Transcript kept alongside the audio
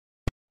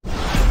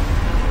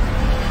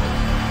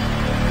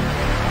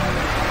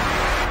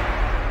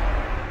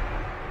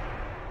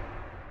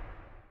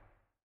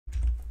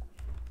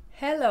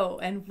Hello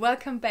and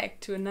welcome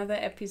back to another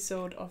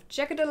episode of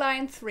Jagged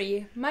Alliance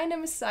 3. My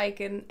name is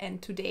Syken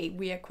and today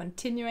we are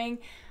continuing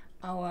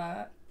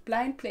our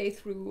blind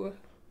playthrough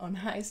on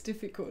highest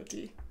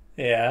difficulty.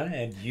 Yeah,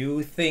 and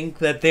you think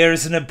that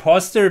there's an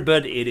imposter,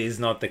 but it is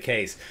not the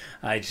case.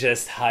 I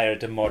just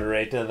hired a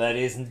moderator that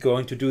isn't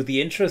going to do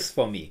the intros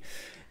for me.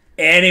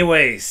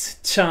 Anyways,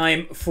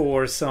 time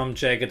for some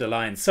Jagged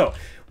Alliance. So,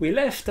 we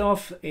left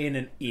off in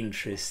an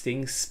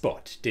interesting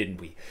spot,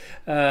 didn't we?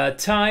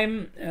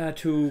 Time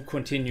to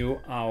continue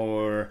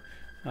our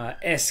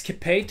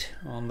escapade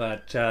on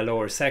that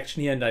lower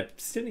section here, and I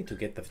still need to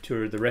get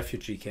to the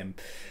refugee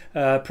camp.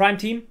 Prime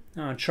team,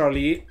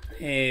 Charlie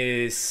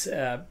is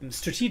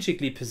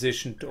strategically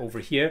positioned over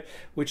here,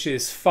 which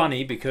is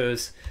funny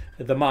because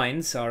the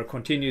mines are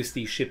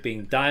continuously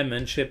shipping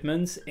diamond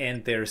shipments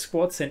and their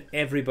squads, and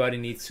everybody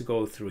needs to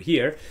go through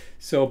here.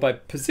 So by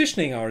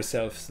positioning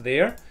ourselves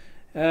there,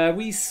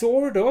 we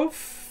sort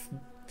of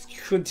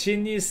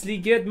continuously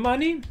get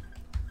money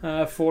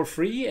for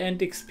free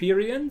and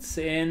experience,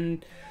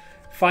 and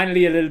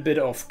finally a little bit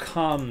of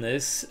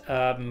calmness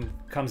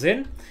comes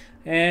in,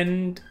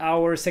 and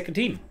our second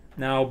team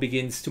now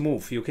begins to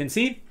move. You can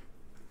see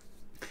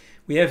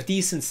we have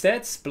decent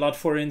stats. Blood,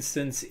 for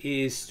instance,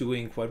 is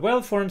doing quite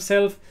well for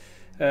himself.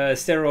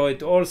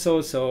 Steroid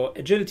also, so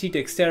agility,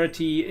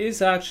 dexterity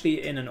is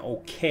actually in an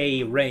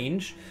okay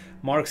range.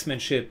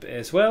 Marksmanship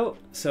as well,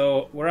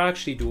 so we're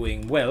actually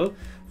doing well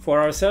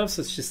for ourselves.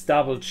 Let's just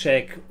double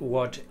check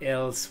what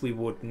else we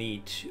would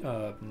need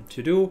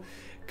to do.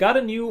 Got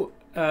a new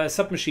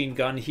submachine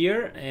gun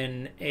here,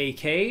 an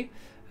AK,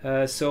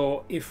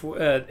 so if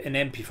an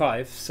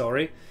MP5,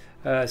 sorry.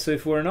 So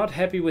if we're not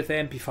happy with the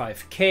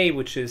MP5K,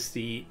 which is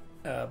the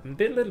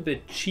little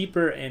bit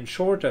cheaper and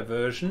shorter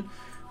version,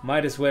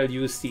 might as well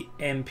use the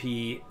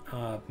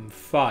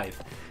MP5.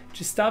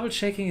 Just double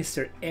checking, is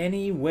there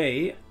any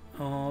way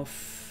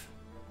of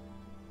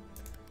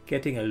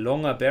getting a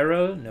longer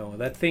barrel? No,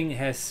 that thing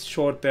has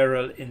short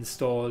barrel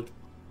installed,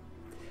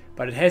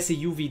 but it has a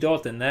UV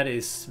dot, and that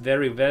is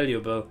very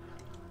valuable.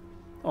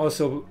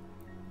 Also,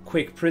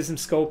 quick prism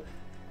scope.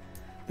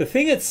 The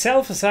thing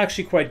itself is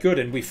actually quite good,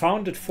 and we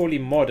found it fully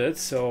modded,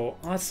 so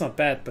that's not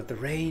bad, but the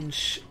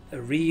range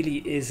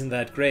really isn't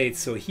that great.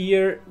 So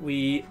here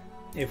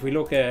if we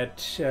look at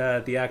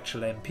the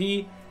actual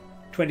MP,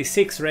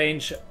 26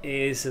 range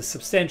is a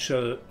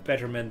substantial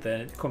betterment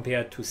than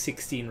compared to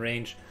 16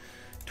 range.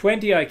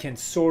 20 I can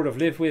sort of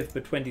live with,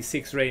 but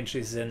 26 range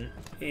is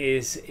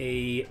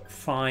a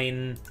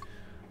fine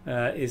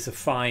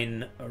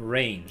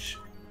range.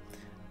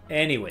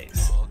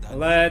 Anyways,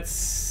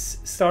 let's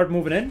start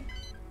moving in.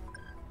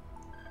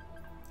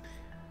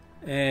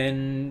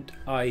 And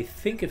I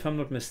think, if I'm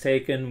not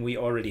mistaken, we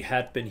already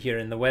had been here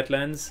in the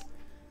wetlands.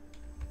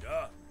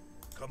 Yeah,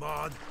 come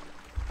on.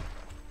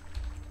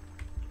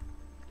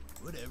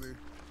 Whatever.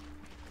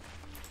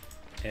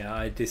 Yeah,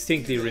 I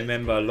distinctly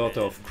remember a lot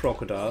of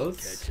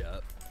crocodiles. Catch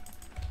up.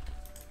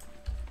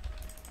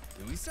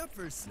 Did we stop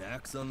for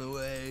snacks on the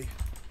way?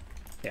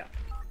 Yeah,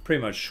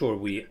 pretty much sure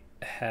we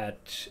had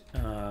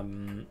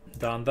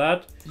done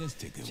that. Let's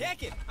take a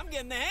Check it! I'm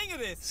getting the hang of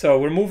this! So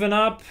we're moving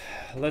up.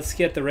 Let's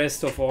get the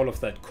rest of all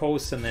of that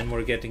coast, and then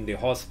we're getting the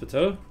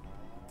hospital.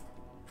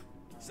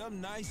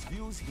 Some nice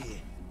views here.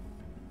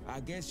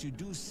 I guess you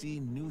do see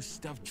new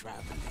stuff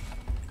traveling.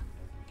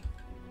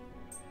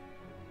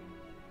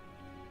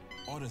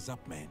 Orders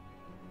up, man.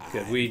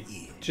 Good.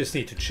 We just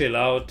need to chill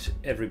out,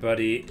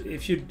 everybody.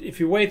 If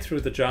you wade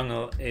through the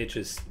jungle, it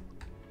just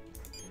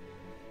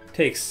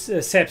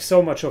saps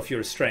so much of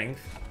your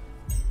strength.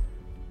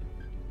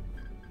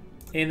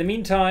 In the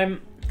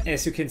meantime,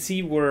 as you can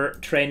see, we're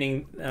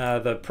training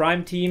the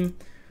prime team.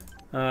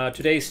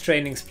 Today's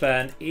trainings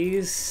plan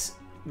is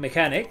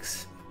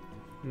mechanics,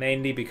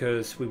 mainly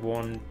because we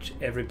want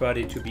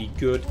everybody to be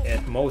good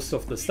at most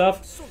of the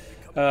stuff.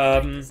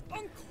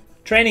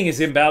 Training is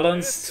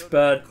imbalanced,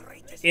 but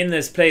in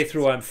this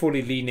playthrough I'm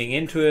fully leaning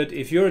into it.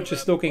 If you're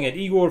just looking at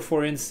Igor,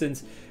 for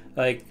instance,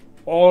 like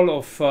all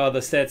of the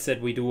stats that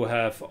we do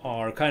have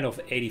are kind of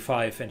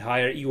 85 and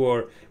higher.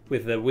 Igor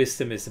with the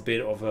wisdom is a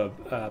bit of a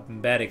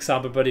bad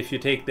example, but if you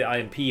take the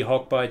IMP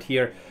Hogbite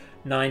here,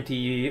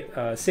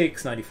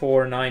 96,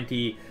 94,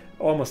 90,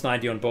 almost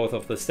 90 on both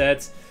of the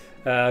stats.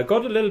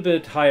 Got a little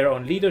bit higher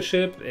on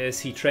leadership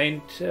as he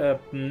trained.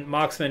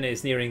 Marksman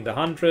is nearing the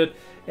 100,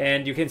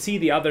 and you can see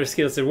the other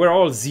skills that were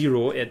all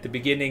 0 at the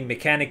beginning.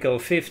 Mechanical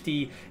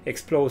 50,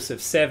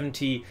 explosive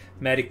 70,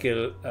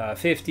 medical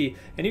 50,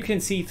 and you can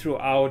see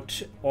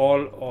throughout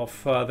all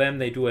of them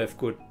they do have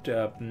good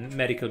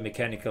medical,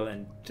 mechanical,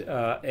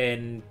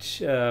 and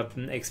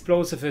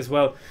explosive as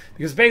well,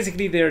 because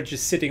basically they're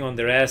just sitting on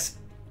their ass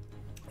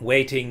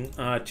waiting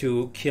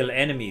to kill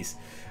enemies.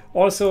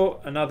 Also,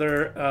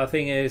 another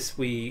thing is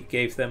we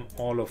gave them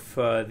all of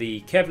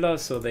the Kevlar,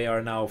 so they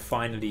are now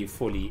finally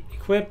fully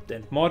equipped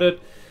and modded.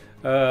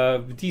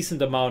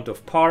 Decent amount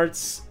of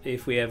parts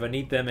if we ever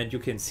need them, and you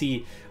can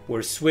see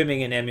we're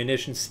swimming in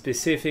ammunition,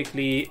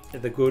 specifically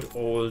the good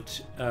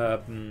old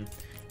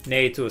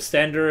NATO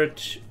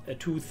standard,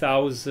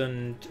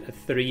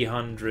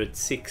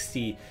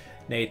 2360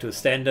 NATO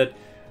standard.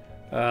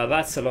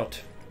 That's a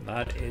lot.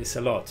 That is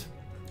a lot.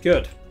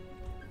 Good.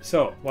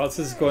 So, whilst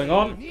this is going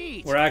on,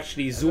 we're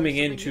actually zooming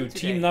into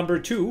team number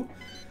 2,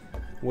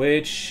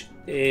 which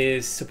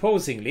is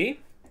supposedly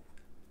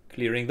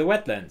clearing the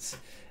wetlands.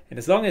 And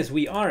as long as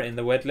we are in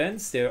the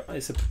wetlands, there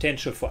is a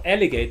potential for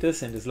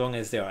alligators, and as long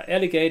as there are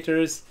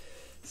alligators,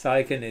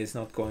 Syken is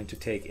not going to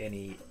take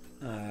any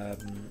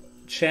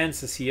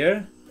chances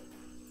here.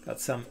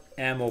 Got some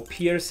ammo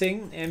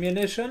piercing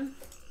ammunition.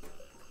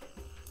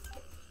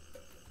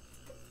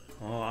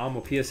 Oh,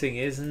 armor piercing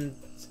isn't...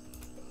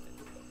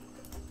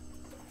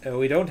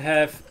 we don't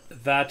have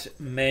that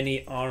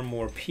many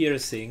armor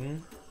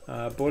piercing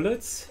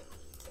bullets.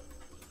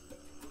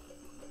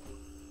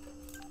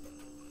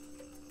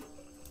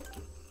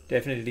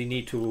 Definitely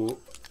need to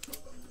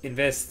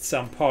invest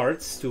some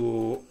parts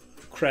to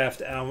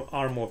craft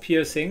armor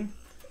piercing.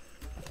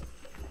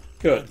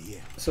 Good.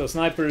 So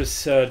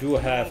snipers do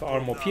have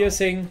armor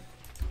piercing.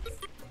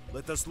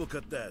 Let us look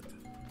at that.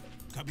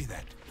 Copy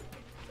that.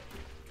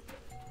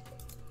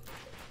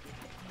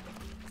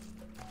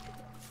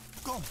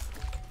 Go.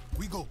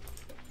 We go.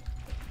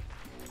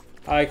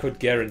 I could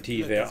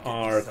guarantee there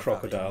are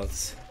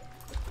crocodiles.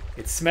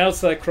 It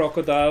smells like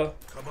crocodile.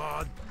 Come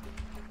on.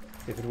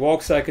 If it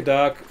walks like a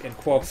duck and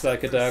quacks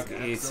like a duck,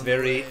 it's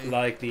very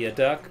likely a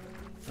duck.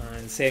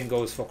 And same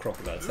goes for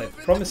crocodiles. I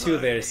promise you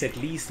there is at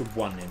least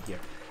one in here.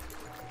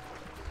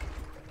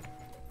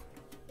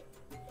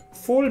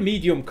 Full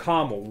medium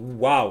camo.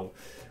 Wow.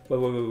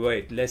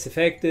 Wait. Less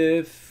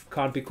effective.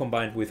 Can't be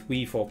combined with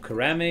weave or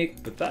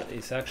ceramic. But that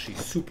is actually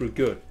super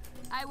good.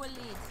 I will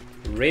lead.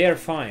 Rare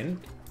find.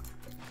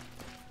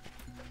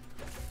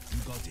 You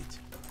got it.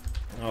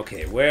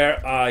 Okay,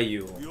 where are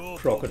you,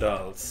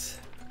 crocodiles?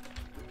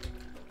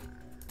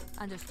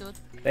 Understood.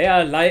 They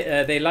are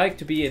they like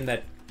to be in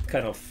that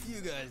kind of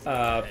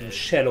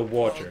shallow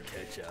water.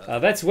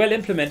 That's well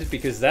implemented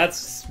because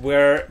that's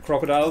where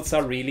crocodiles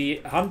are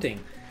really hunting.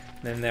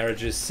 Then they're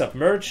just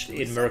submerged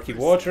in murky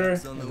water.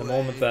 And the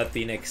moment that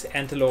the next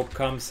antelope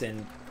comes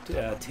and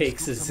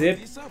takes a zip,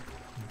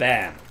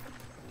 bam.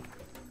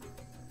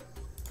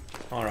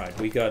 Alright,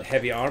 we got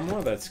heavy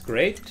armor, that's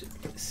great.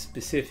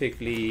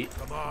 Specifically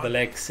the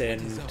legs and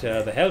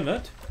the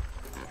helmet.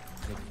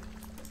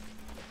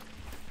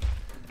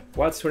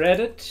 Whilst we're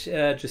at it,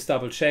 just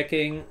double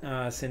checking,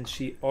 since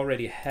she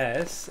already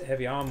has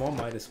heavy armor,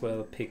 might as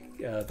well pick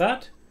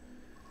that.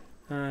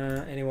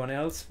 Anyone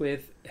else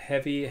with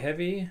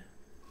heavy?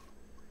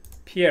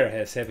 Pierre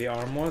has heavy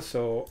armor,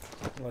 so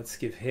let's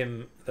give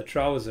him the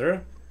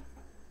trouser.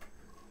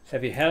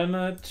 Heavy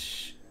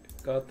helmet,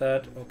 got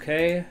that,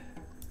 okay.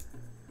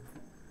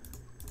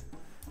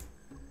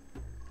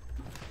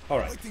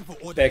 Alright,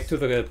 back to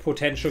the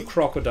potential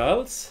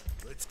crocodiles.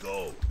 Let's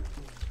go.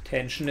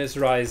 Tension is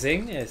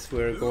rising as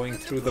we're going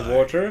through the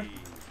water.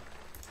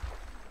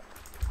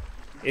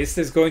 Is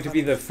this going to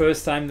be the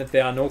first time that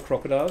there are no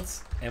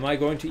crocodiles? Am I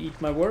going to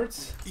eat my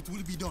words? It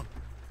will be done.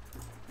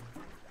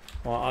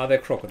 Or are there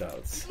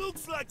crocodiles?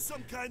 Looks like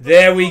some kind of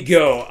There we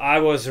go. I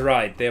was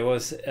right. There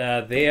was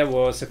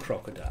a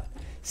crocodile.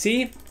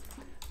 See?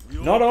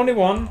 Not only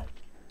one,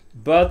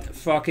 but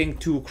fucking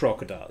 2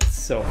 crocodiles.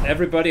 So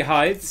everybody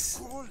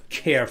hides.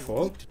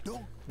 Careful.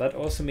 That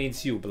also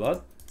means you,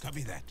 Blood.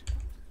 Copy that.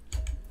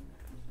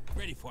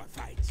 Ready for a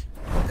fight.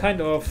 Kind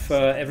of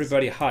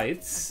everybody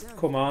hides.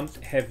 Command,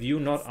 have you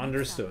not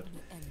understood?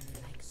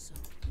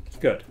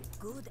 Good.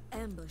 Good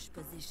ambush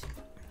position.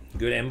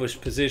 Good ambush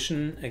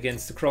position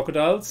against the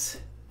crocodiles.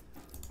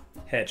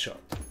 Headshot.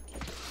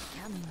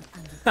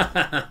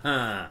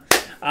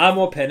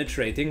 Armor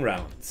penetrating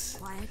rounds.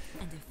 Quiet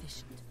and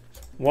efficient.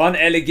 1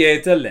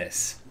 alligator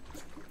less.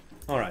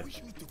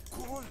 Alright.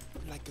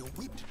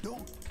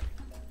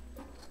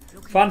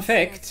 Fun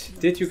fact,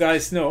 did you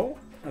guys know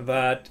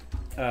that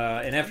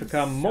in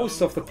Africa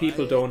most of the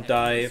people don't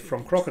die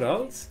from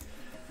crocodiles,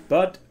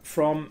 but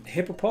from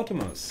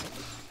hippopotamus?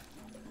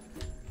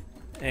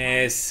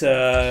 As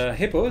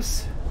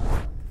hippos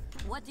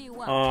What do you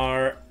want?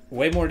 are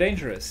way more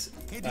dangerous.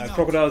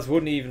 Crocodiles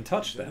wouldn't even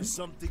touch them. There's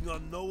something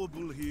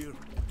unknowable here.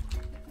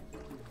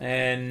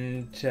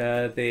 And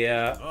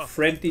their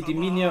friendly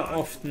demeanor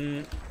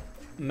often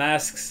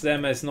masks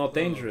them as not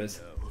dangerous.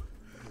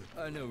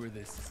 I know where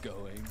this is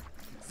going.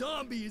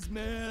 Zombies,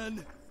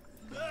 man.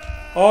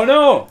 Oh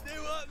no! They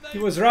want my He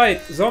was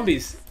right.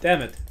 Zombies.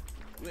 Damn it.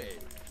 Wait,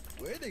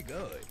 where are they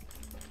going?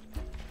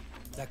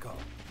 D'accord.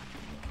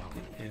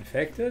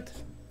 Infected?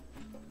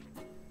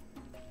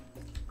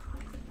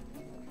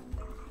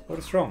 What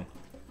is wrong?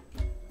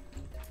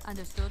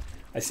 Understood.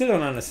 I still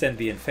don't understand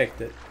the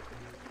infected.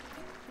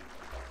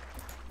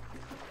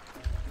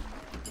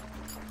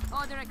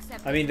 Order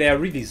accepted. I mean, they are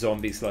really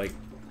zombies. Like,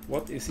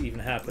 what is even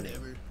happening?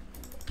 Whatever.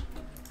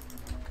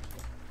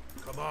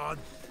 Come on.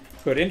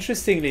 But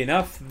interestingly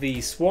enough,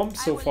 the swamp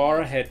so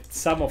far had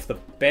some of the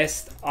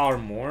best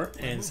armor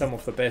and some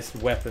of the best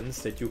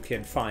weapons that you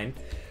can find.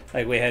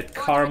 Like we had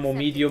Carmo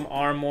medium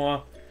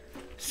armor,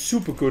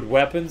 super good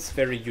weapons,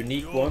 very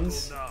unique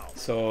ones.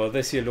 So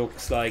this here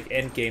looks like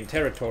endgame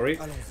territory,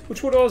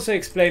 which would also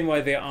explain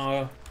why there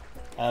are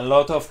a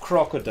lot of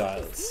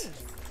crocodiles.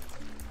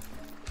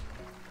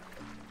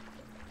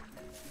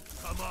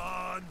 Come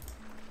on.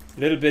 A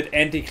little bit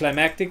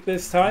anticlimactic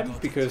this time,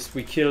 because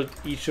we killed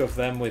each of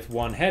them with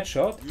one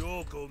headshot.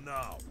 You'll go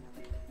now.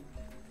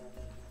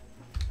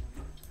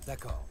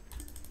 D'accord.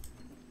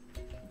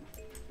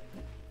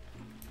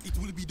 It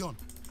will be done.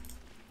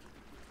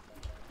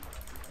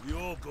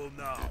 You'll go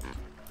now.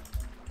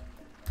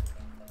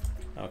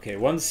 Okay,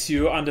 once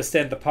you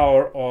understand the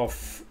power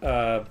of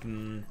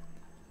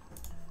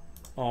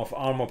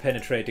armor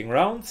penetrating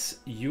rounds,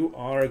 you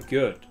are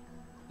good.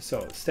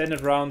 So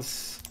standard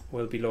rounds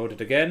will be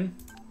loaded again.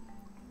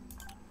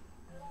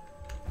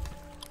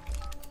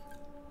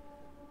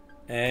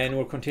 And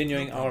we're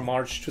continuing our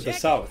march to the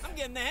south. I'm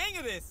getting the hang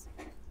of this.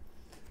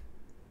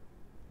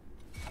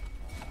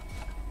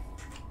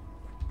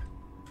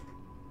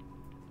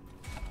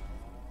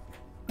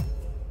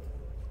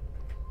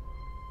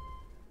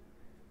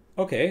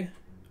 Okay.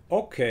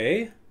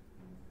 Okay.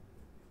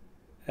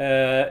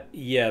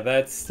 Yeah,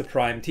 that's the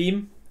prime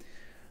team.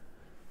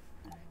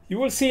 You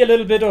will see a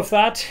little bit of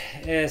that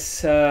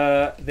as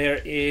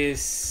there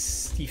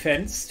is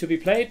defense to be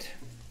played.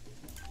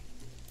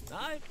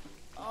 Alright.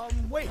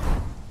 Wait.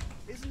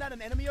 Isn't that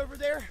an enemy over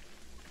there?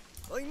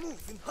 I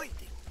move in hiding.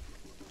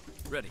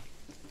 Ready.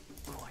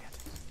 Quiet.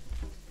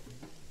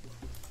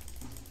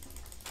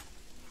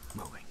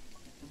 Moving.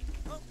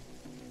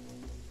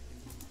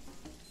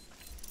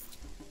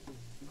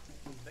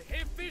 They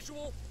have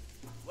visual.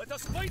 Let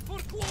us fight for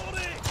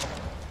glory.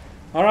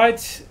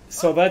 Alright,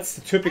 so that's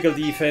the typical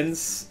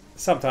defense.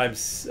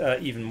 Sometimes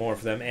even more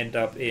of them end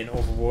up in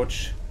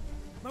Overwatch.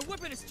 My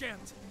weapon is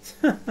jammed.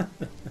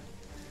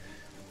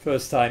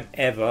 First time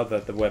ever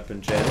that the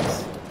weapon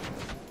jams.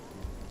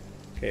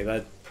 Okay,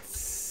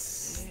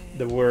 that's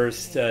the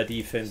worst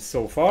defense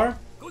so far.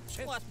 Good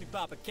chance. Watch me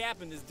pop a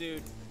cap in this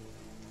dude.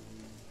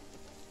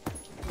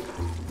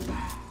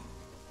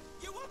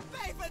 You will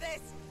pay for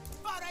this!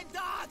 Foreign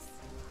dogs!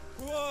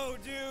 Whoa,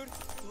 dude.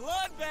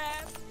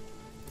 Bloodbath.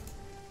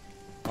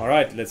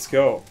 Alright, let's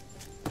go.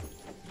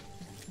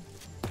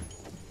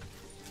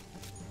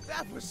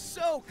 That was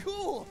so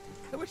cool!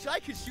 I wish I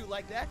could shoot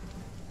like that.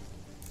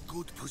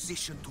 Good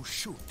position to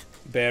shoot.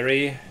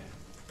 Barry.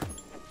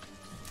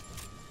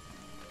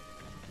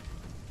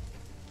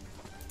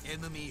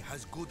 Enemy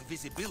has good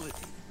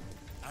visibility.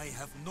 I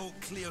have no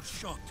clear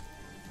shot.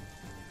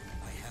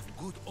 I have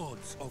good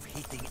odds of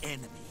hitting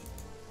enemy.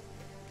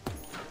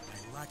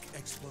 I lack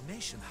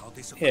explanation how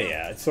this occurs.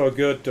 Yeah, it's all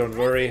good, don't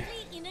worry.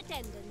 Perfectly in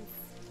attendance.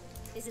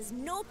 This is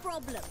no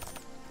problem.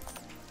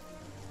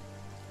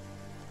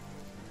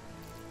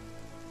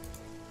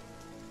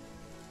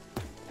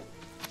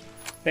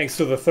 Thanks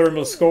to the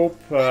thermal scope,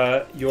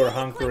 your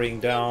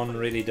hunkering down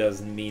really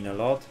doesn't mean a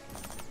lot.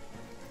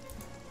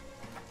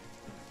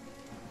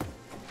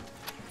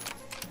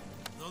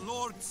 The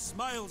Lord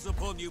smiles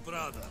upon you,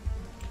 brother.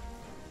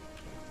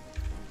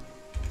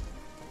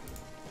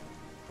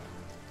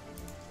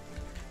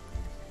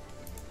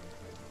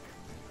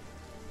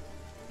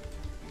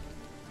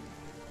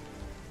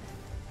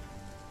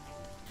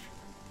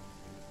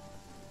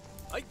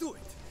 I do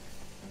it.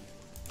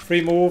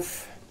 Free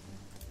move.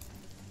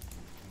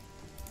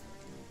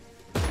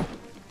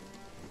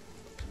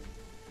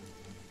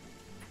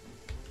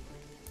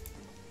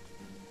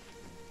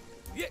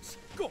 Yes,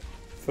 go.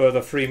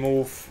 Further free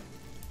move.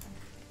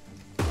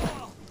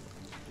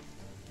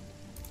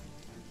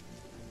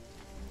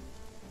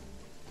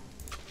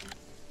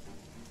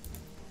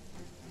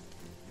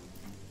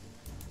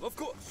 Of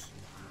course.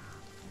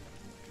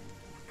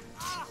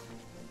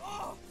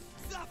 Oh,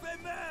 stop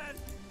it, man!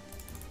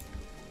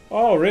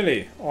 Oh,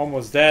 really?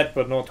 Almost dead,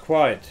 but not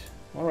quite.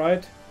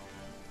 Alright.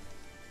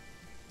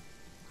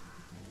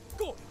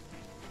 Go.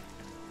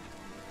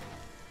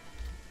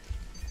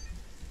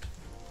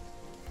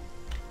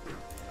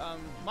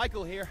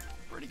 Michael here.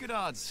 Pretty good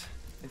odds,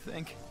 I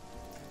think.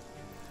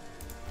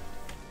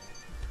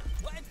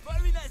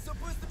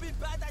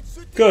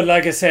 Good,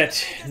 like I said,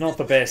 not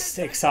the best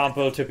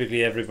example.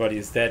 Typically everybody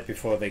is dead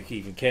before they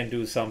even can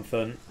do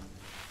something.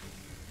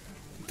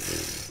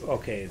 Pfft,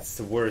 okay, it's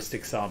the worst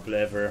example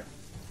ever.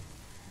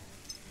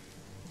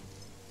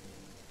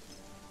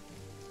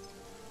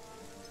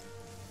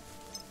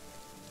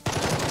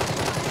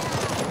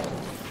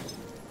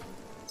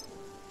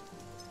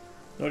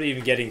 Not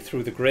even getting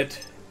through the grid.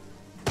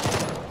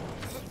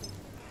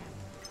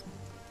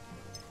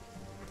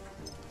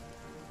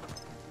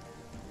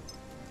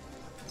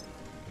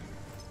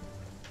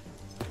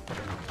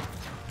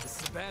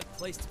 This is a bad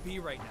place to be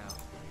right now.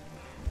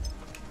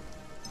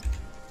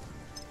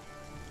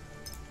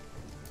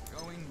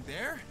 Going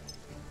there?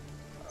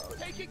 Oh,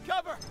 taking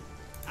cover!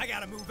 I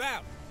gotta move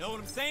out. Know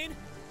what I'm saying?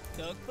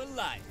 Tug for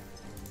life.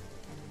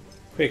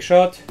 Quick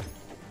shot.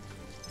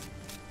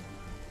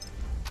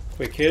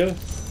 Quick kill.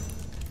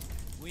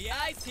 We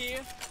eyes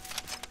here.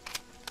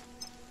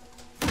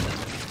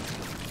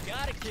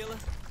 Got a killer.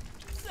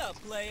 What's up,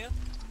 player?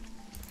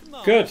 Come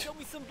on, Good. show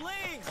me some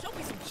bling, show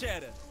me some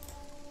cheddar.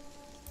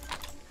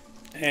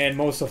 And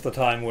most of the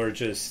time we're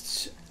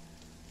just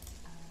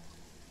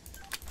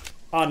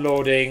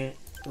unloading,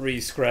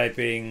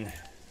 rescraping.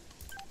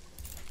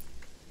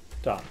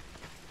 Done.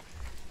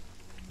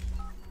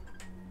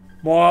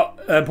 More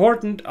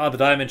important are the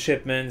diamond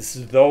shipments.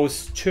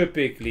 Those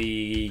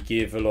typically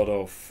give a lot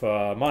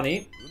of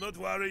money. Do not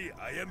worry,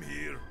 I am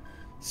here.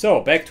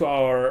 So back to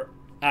our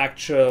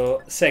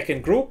actual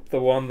second group, the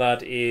one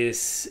that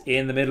is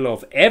in the middle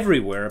of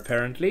everywhere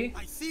apparently.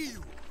 I see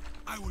you.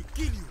 I will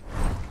kill you.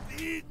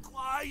 Be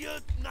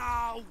quiet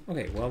now.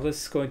 Okay, well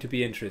this is going to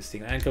be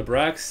interesting. Uncle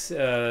Brax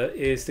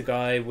is the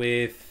guy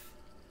with,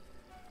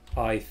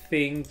 I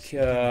think,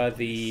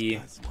 the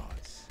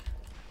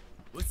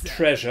What's that?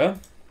 treasure.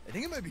 I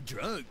think it might be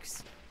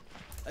drugs.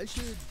 I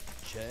should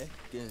check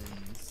and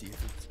see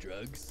if it's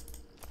drugs.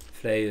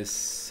 Flay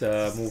is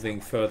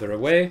moving further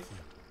away.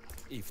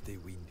 If the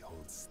wind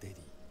holds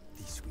steady,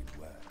 this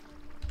will work.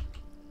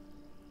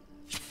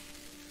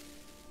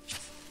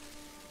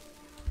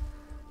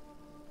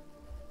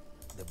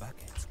 The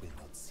buckets will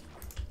not see me.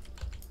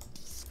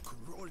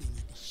 Scrolling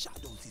in the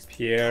shadows is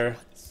Pierre,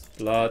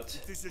 blood,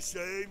 It is a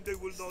shame they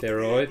will not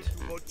Steroid.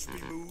 be able to watch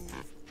me move.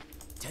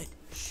 Ted,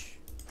 shh.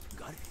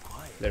 Gotta be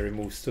quiet. Larry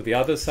moves to the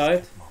other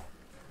side.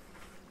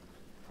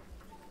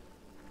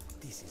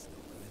 This is no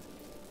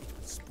good. It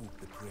will spook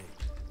the prey.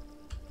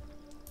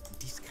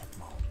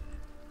 Discretement.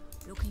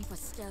 Looking for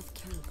stealth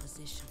kill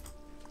position.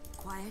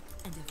 Quiet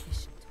and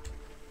efficient.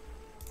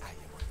 I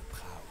am on the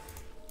prowl.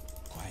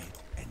 Quiet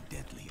and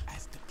deadly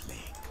as the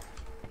plague.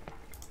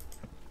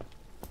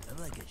 I'm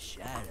like a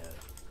shadow.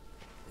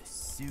 A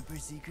super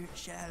secret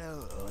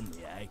shadow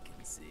only I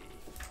can see.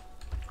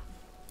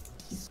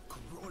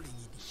 Scrolling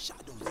in the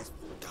shadows is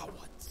for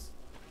cowards.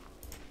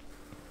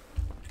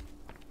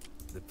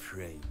 The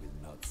prey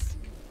will not see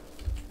me.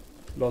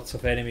 Lots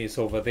of enemies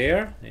over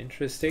there.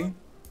 Interesting.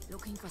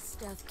 Looking for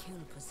stealth kill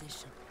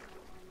position.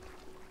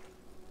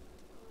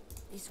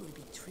 This will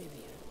be trivial.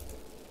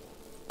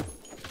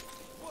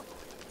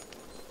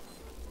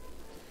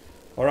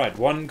 Alright,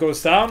 one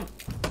goes down.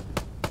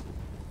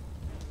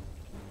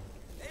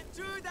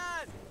 Intruders!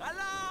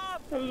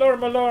 Alarm!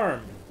 Alarm,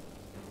 alarm.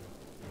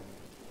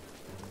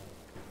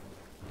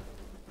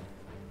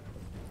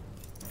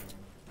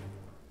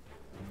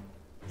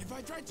 If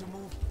I try to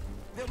move,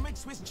 they'll make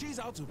Swiss cheese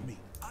out of me.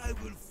 I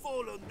will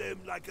fall on them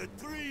like a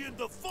tree in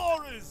the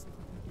forest.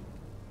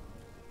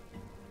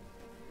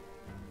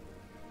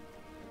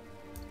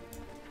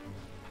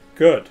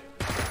 Good.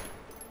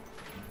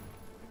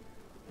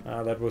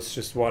 That was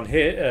just one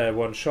hit,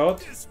 one shot.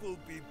 This will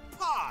be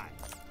pie.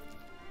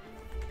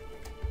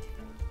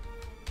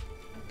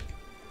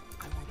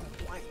 I will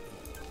go quietly.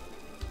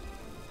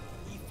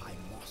 If I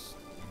must.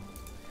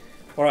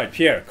 Alright,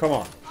 Pierre, come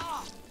on.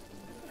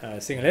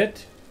 Single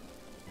hit.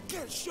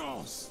 Quelle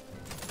chance!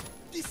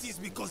 This is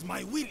because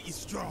my will is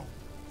strong.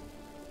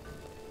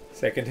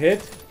 Second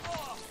hit.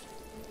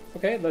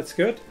 Okay, that's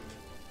good.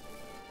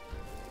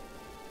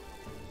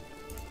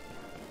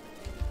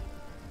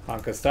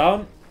 Hunkers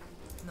down.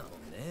 No,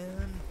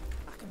 man.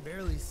 I can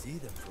barely see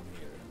them from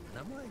here. And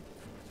I'm like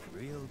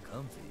real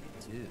comfy,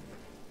 too.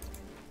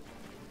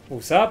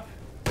 Moves up.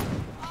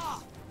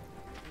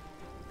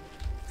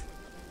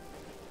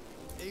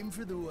 Aim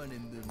for the one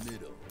in the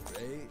middle,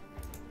 right?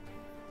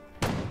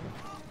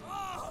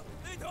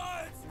 It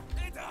hurts!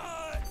 It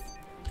hurts!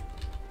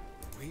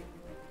 Wait.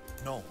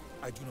 No,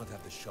 I do not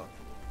have the shot.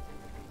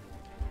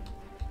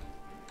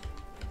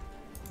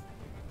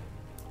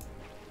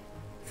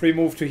 Free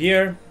move to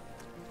here.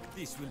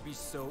 This will be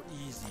so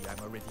easy. I'm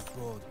already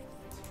bored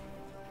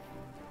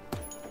with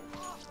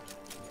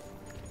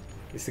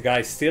it. Is the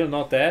guy still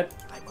not dead?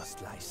 I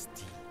must lie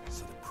still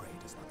so the prey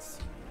does not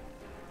see me.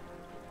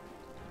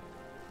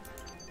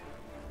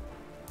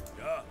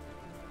 Yeah.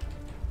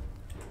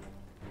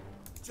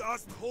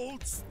 Just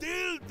hold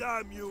still,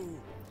 damn you!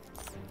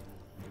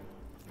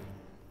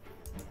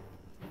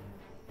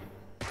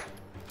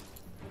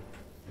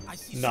 I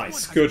see Nice, someone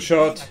has good been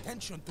shot. paying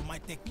attention to my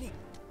technique.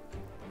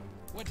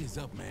 What is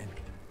up, man?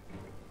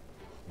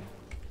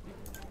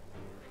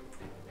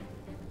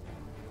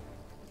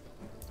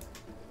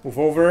 Move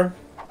over.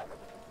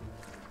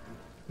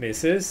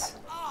 Misses.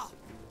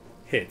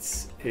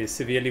 Hits. Is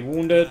severely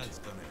wounded. Blood's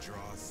gonna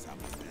draw some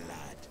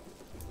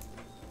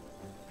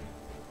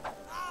blood.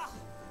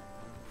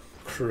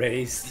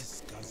 Crazed.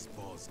 This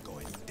Guzball's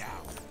going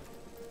down.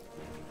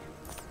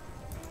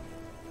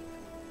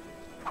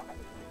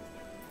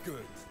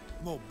 Good.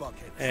 More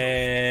bucket.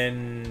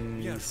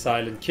 And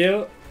silent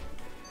kill.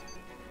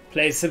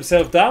 Plays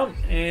himself down,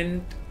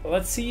 and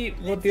let's see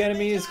what the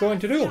enemy is going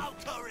to do.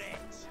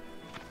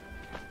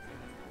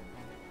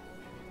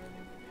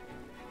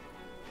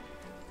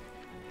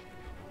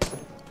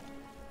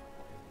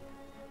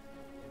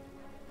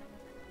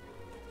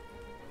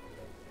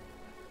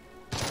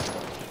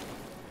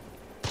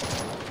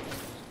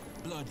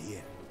 Blood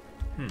here.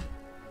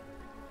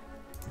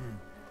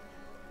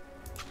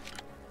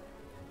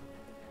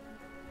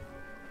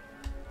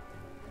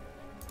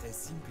 A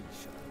simple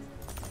shot.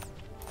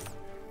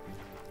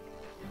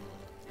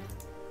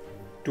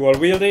 Dual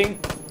wielding.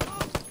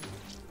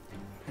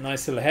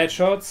 Nice little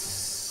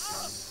headshots.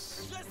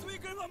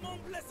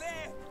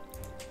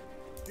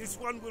 This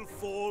one will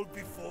fall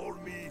before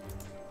me.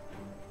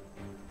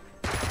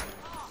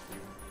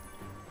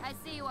 I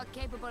see you are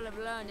capable of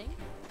learning.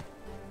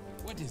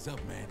 What is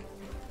up, man?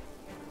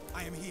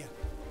 I am here.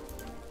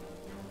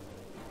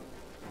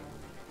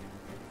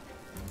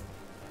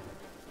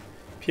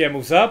 Pierre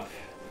moves up.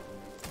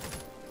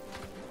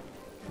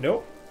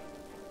 No.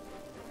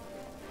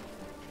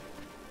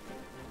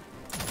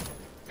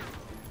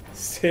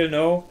 Still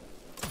no.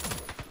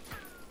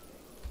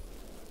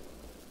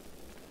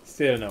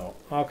 Still no.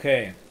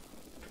 Okay.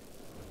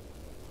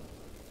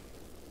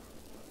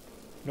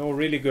 No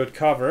really good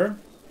cover.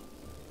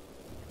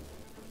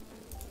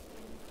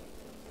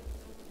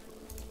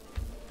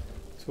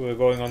 So we're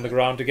going on the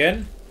ground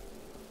again.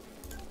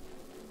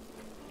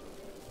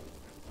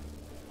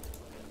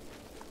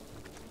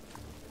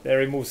 There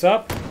he moves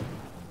up.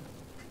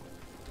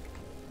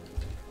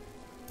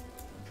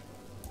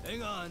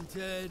 Hang on,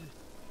 Ted.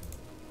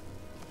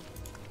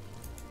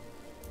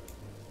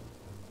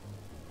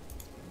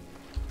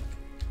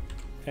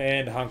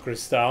 And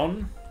hunkers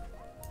down.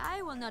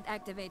 I will not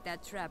activate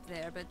that trap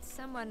there, but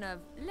someone of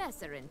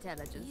lesser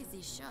intelligence.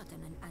 Easy shot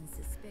and an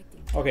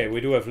unsuspecting. Okay,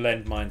 we do have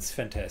landmines.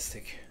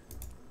 Fantastic.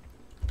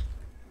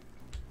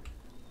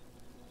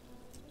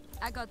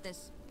 I got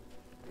this.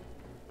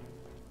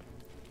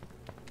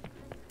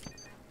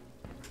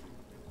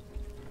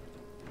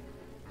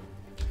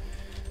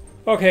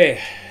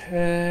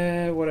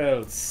 Okay, what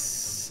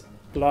else?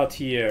 Blood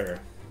here.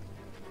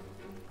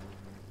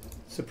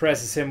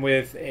 Suppresses him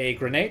with a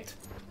grenade.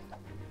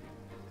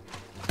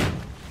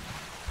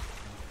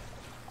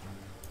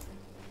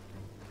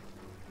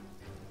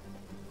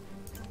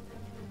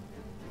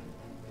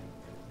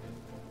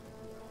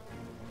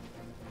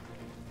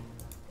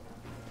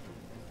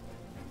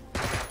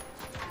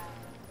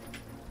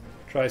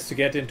 Tries to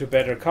get into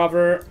better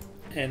cover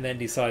and then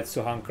decides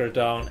to hunker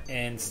down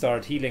and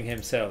start healing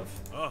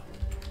himself. Ah.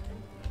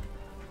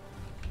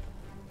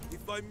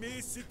 If I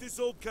miss, it is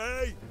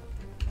okay.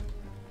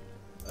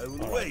 I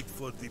will wait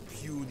for the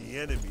puny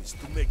enemies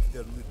to make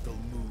their little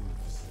moves.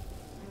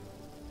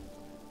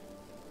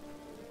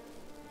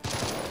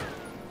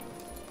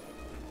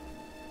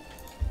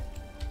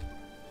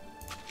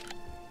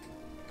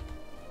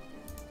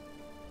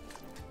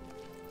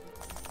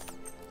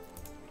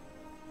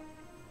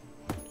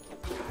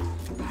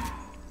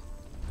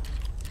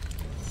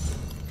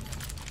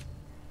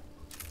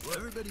 Well,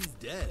 everybody's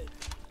dead.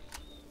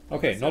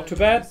 Okay, not too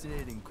bad.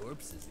 Hallucinating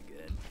corpses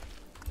again.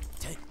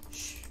 Ted,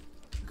 shh.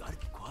 You gotta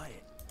be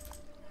quiet.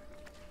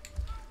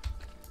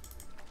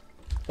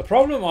 The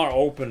problem are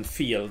open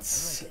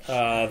fields.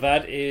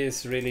 That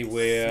is really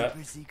where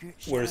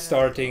we're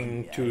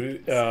starting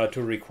to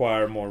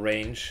require more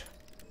range.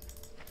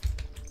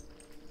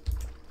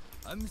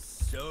 I'm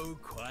so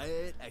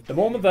quiet. The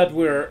moment that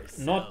we're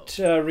not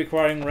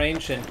requiring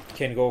range and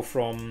can go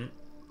from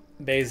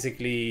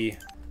basically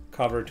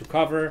cover to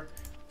cover,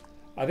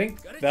 I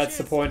think that's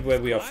the point where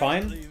we are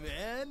fine.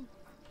 Man.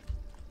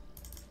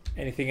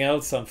 Anything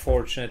else,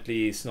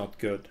 unfortunately, is not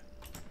good.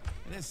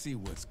 Let's see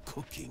what's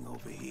cooking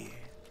over here.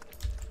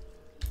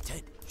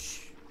 Ted,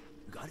 shh.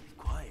 You gotta be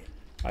quiet.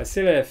 I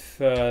still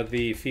have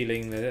the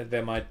feeling that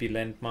there might be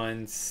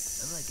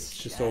landmines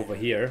just over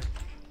here.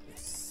 A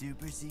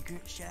super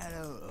secret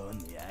shadow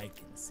only I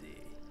can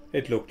see.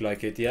 It looked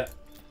like it, yeah.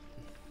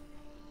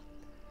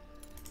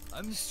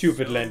 I'm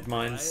Stupid so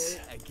landmines.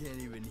 quiet, I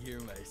can't even hear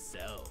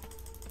myself.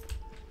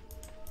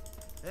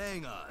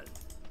 Hang on.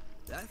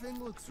 That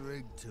thing looks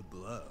rigged to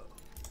blow.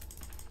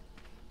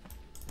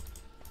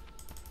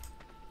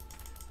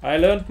 I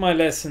learned my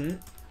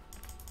lesson.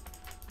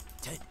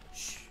 Ted,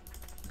 shh.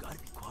 You gotta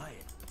be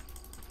quiet.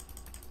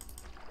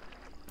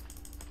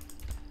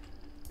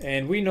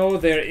 And we know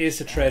there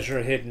is a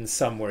treasure hidden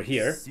somewhere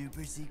here.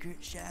 Super secret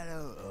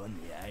shadow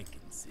only I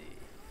can see.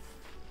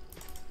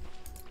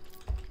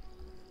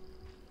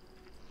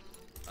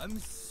 I'm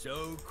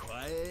so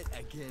quiet,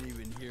 I can't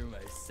even hear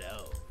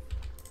myself.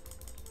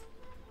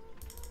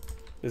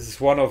 This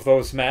is one of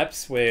those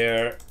maps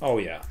where, oh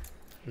yeah,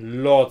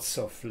 lots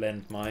of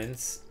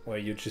landmines where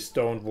you just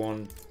don't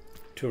want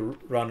to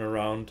run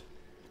around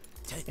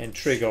and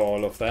trigger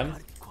all of them.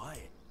 Gotta be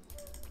quiet.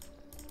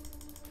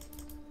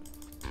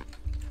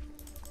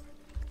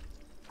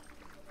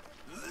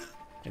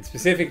 And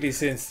specifically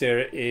since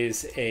there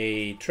is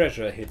a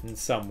treasure hidden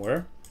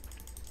somewhere,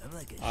 I'm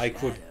like a I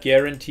could shadow.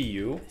 guarantee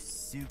you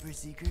Super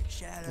secret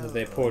shadow that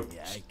they put only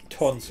I can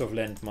tons see. of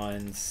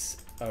landmines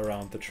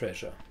around the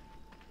treasure.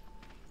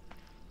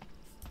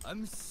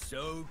 I'm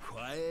so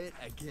quiet,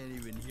 I can't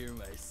even hear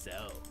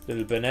myself.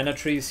 Little banana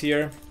trees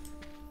here.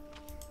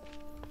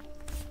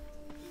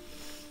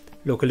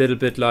 Look a little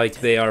bit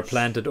like they are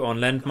planted on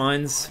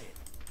landmines.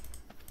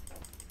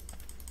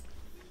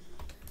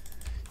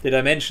 Did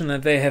I mention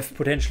that they have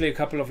potentially a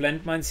couple of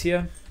landmines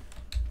here?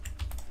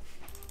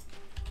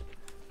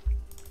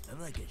 I'm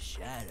like a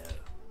shadow.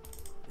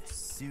 The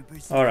super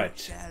All right.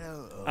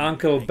 shadow only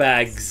Uncle I can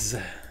Bags.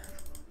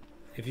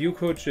 if you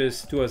could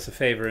just do us a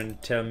favor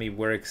and tell me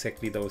where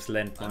exactly those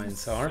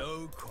landmines are.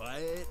 So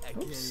quiet, I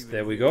can't Oops, even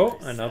there we hear go,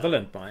 myself. another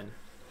landmine.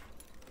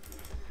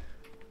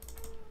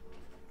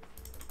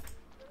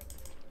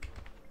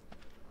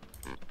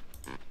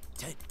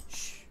 Ted,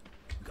 shh.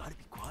 You gotta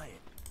be quiet.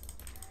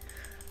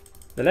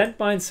 The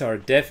landmines are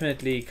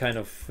definitely kind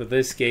of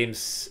this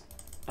game's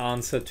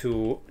answer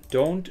to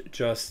don't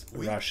just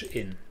rush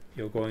in.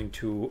 You're going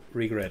to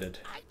regret it.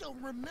 I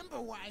don't remember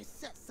why I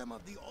set some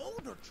of the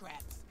older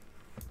traps.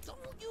 Don't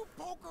you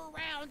poke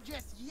around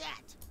just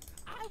yet.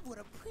 I would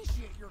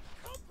appreciate your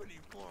company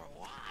for a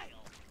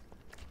while.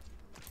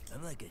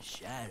 I'm like a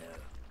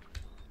shadow.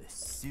 A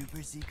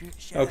super secret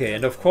shadow. Okay,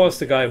 and of course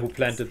the guy who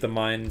planted the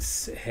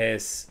mines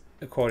has,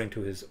 according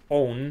to his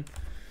own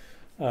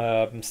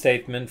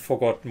statement,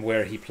 forgotten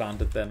where he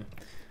planted them.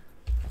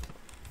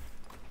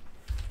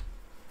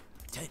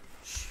 Ted,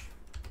 shh.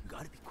 You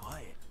gotta be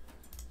quiet.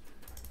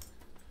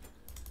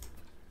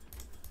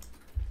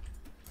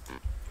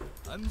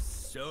 I'm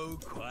so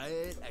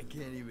quiet, I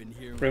can't even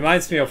hear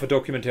Reminds me of a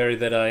documentary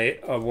that I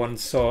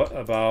once saw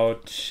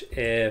about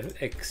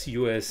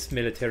ex-US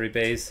military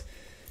base,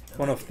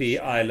 one of the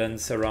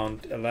islands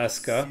around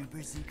Alaska,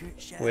 super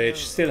secret shadow.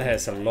 which still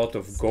has a lot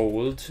of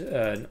gold,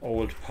 an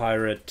old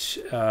pirate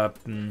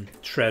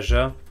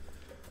treasure.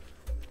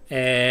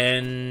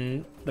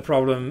 And the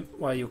problem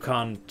why you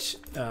can't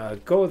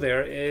go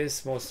there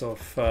is most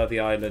of the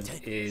island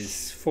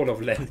is full of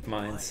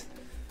landmines.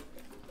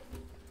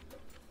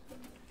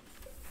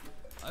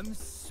 I'm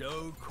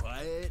so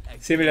quiet. I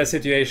Similar can't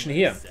situation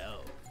hear here.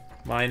 myself.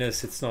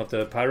 Minus it's not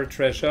a pirate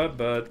treasure,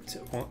 but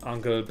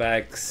Uncle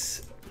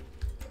Bag's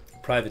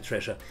private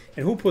treasure.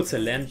 And who puts a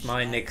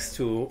landmine next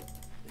to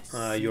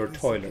your Super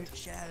toilet? secret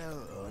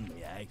shadow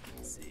only I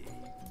can see.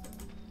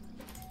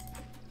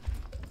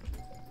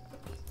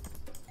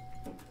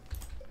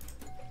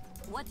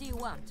 What do you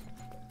want?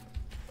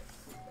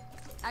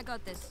 I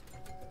got this.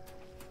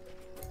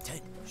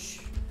 Ted,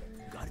 shh.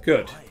 You gotta be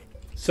Good. quiet.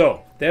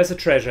 So, there's a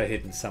treasure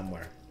hidden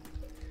somewhere.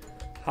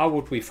 How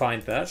would we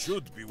find that?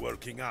 Should be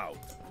working out.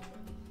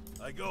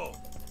 I go.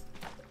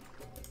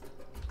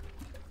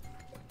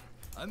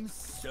 I'm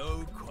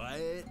so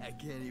quiet, I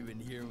can't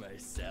even hear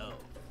myself.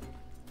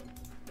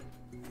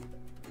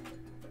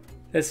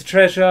 There's a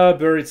treasure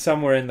buried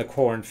somewhere in the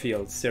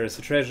cornfields. There's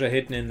a treasure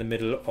hidden in the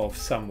middle of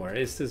somewhere.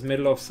 Is this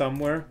middle of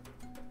somewhere?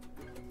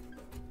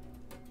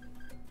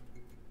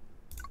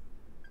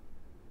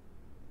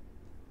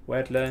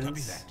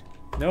 Wetlands?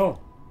 No.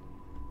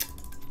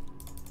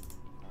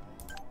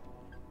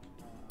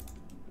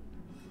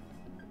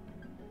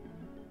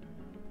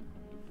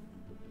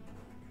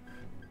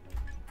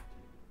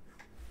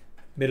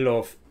 Middle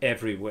of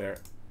everywhere.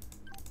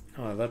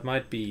 Oh, that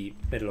might be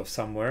middle of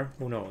somewhere.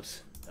 Who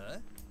knows? Huh?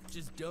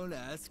 Just don't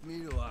ask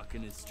me to walk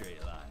in a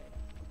straight line.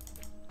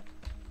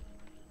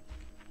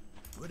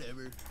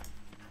 Whatever.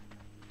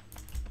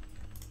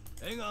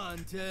 Hang on,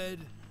 Ted.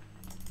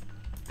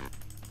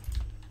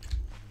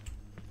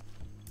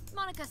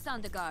 Monica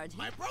Sondergaard.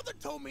 My brother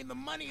told me the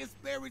money is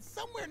buried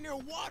somewhere near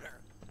water.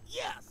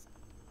 Yes,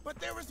 but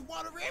there is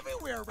water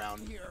everywhere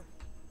around here.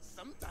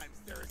 Sometimes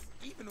there is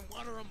even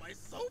water on my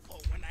sofa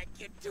when I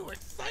get too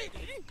excited.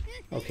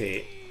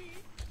 Okay.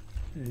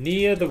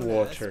 Near the Don't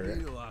ask water.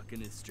 me to walk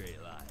in a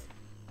straight line.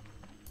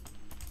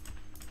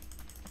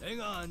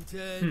 Hang on,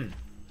 Ted.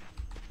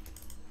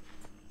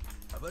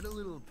 How about a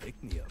little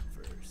pick-me-up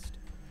first?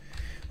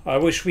 I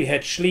wish we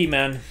had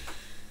Schliemann.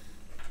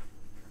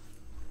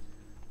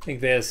 I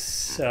think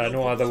there's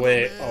no other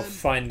way of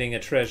finding a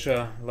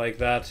treasure like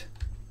that.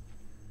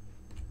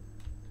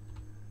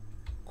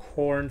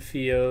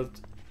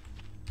 Cornfield.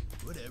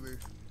 Whatever.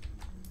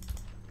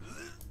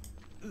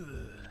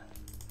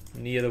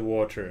 Near the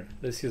water.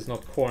 This is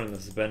not corn,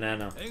 this is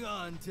banana. Hang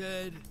on,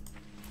 Ted.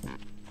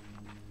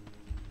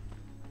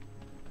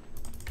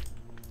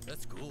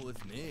 That's cool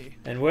with me.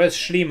 And where's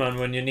Schliemann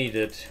when you need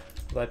it?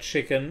 That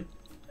chicken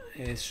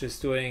is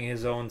just doing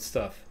his own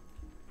stuff.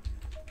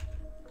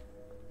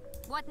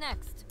 What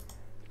next?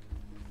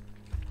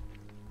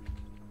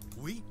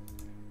 We?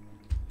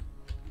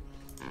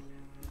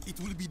 It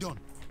will be done.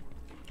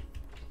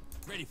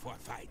 Ready for a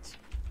fight.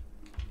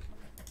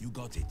 You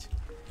got it.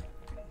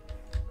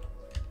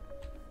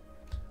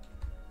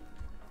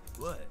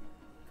 What?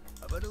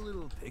 How about a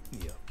little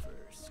pick-me-up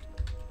first?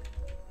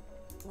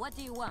 What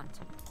do you want?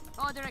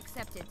 Order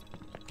accepted.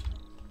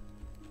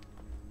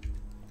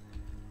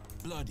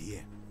 Blood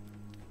here.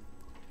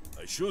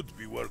 I should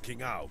be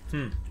working out.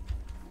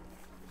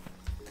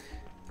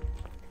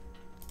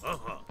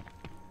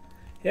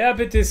 Yeah, a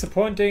bit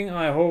disappointing.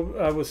 I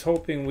was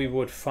hoping we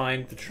would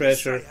find the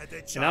treasure. I had a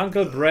And chance.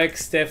 Uncle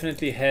Brex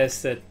definitely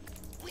has that.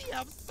 We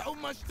have so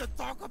much to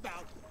talk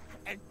about,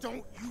 and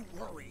don't you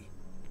worry.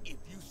 If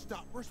you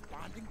stop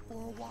responding for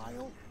a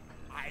while,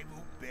 I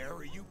will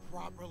bury you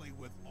properly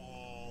with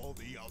all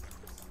the others.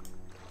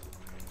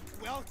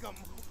 Welcome,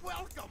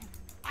 welcome.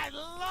 I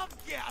love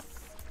guests.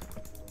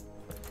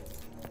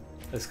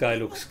 This guy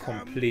looks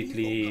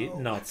completely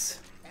nuts.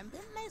 And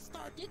then they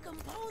start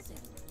decomposing.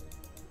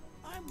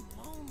 I'm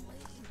lonely.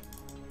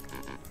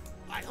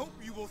 I hope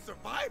you will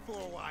survive for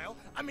a while.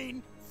 I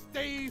mean,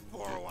 stay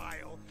for a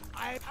while.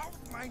 How's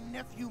my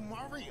nephew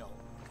Mario?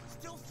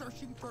 Still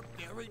searching for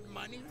buried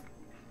money?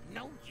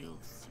 No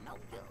use, no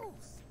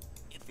use.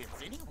 If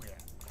it's anywhere,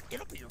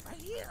 it'll be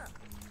right here,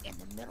 in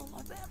the middle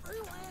of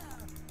everywhere.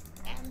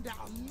 And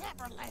I'll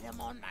never let him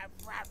on my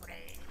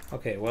property.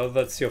 Okay, well,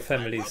 that's your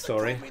family My brother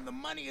story. told me the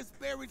money is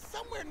buried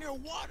somewhere near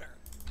water.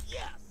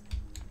 Yes,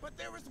 but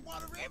there is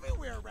water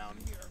everywhere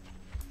around here.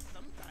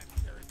 Sometimes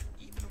there is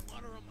even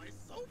water on my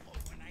sofa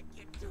when I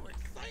get too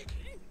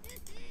excited.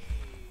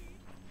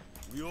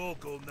 We all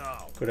go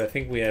now. Good, I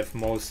think we have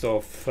most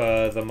of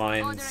the Order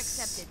mines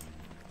accepted.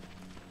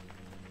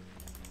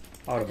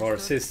 out of our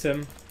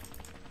system.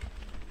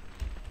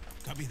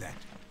 Copy that.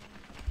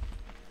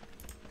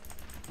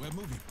 We're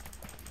moving.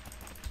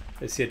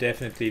 This here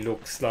definitely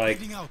looks like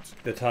Heading out.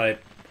 the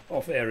type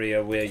of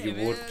area where you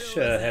would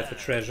have a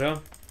treasure.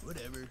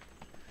 Whatever.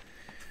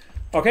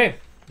 Okay,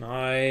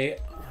 I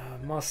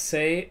must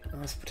say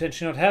that's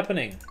potentially not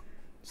happening.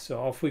 So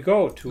off we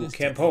go to Let's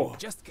Camp take a Hope. walk.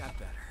 Just got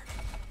better.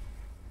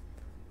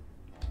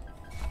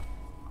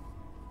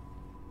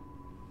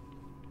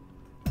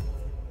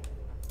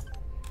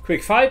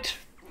 Quick fight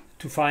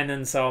to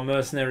finance our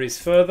mercenaries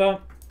further.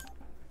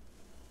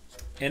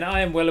 And I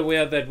am well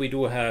aware that we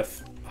do have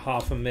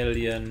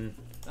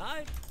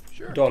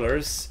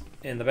 $500,000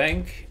 in the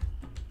bank.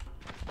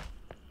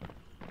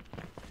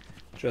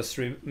 Just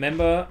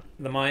remember,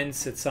 the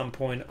mines at some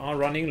point are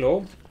running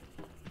low.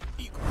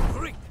 We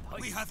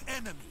have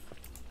enemy.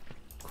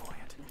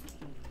 Quiet.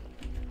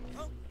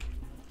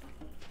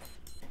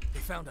 They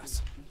found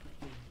us.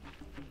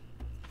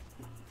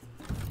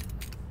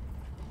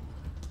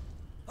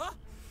 Huh?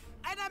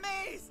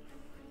 Enemies!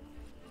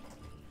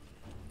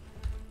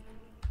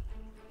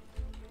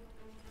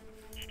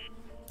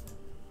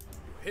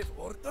 Hit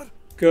order?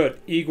 Good,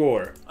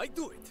 Igor I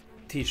do it.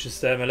 teaches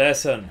them a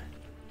lesson.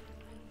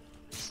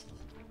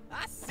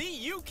 I see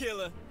you,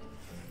 killer.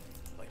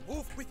 I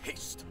move with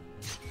haste.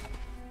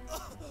 I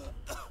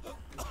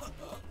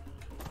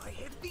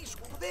have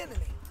visual of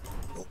enemy.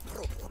 No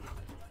problem.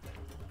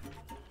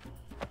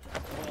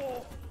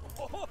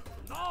 Oh,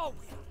 now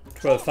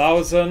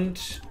 12,000,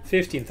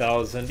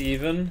 15,000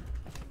 even.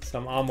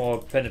 Some armor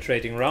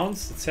penetrating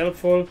rounds, it's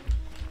helpful.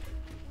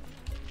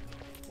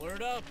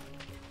 word up.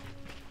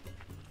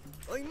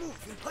 I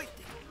move in hiding.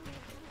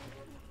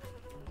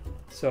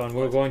 So, and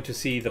we're going to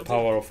see the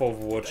power of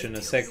Overwatch in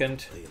a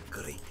second. I am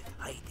great at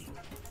hiding.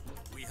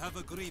 We have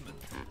agreement.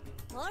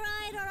 All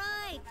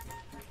right.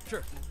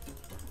 Sure.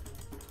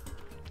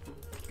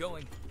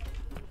 Going.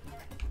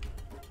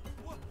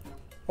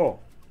 Oh,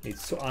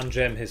 needs to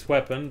unjam his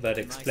weapon. That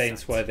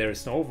explains why there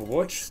is no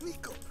Overwatch.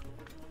 Sneak up.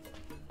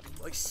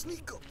 I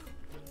sneak up.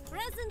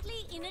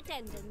 Presently in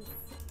attendance.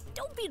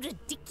 Don't be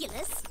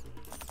ridiculous.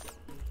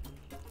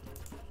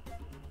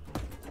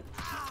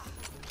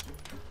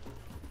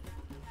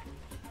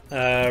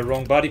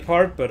 Wrong body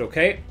part, but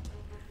okay.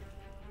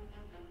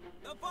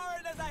 The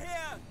foreigners are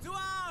here. To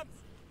arms.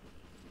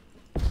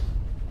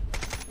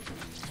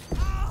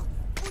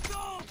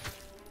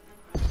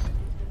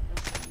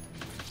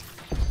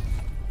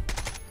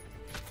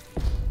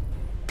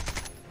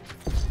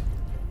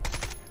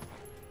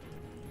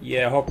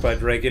 Yeah,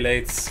 Hawkbite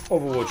regulates.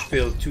 Overwatch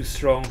build too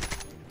strong.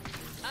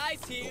 I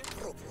see.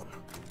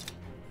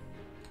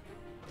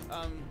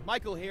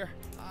 Michael here.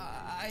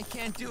 I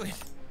can't do it.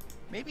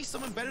 Maybe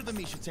someone better than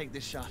me should take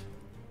this shot.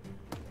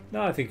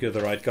 No, I think you're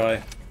the right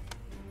guy.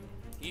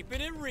 Keeping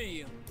it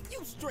real.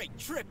 You straight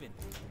tripping.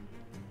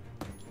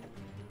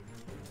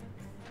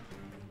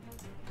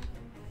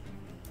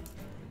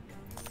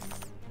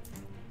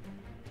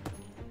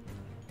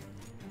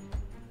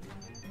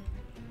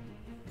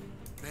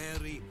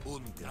 Very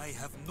und. I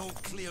have no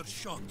clear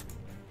shot.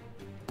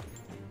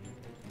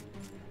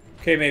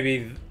 Okay,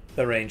 maybe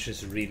the range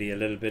is really a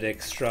little bit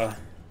extra.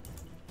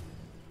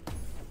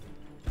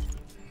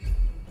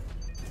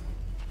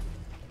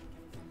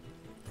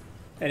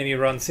 Enemy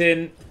runs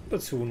in,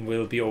 but soon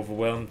will be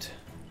overwhelmed.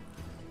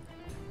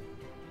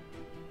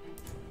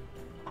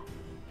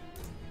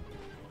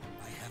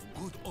 I have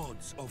good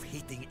odds of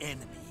hitting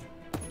enemy.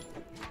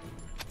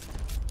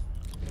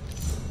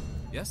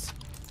 Yes?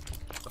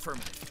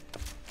 Affirmative.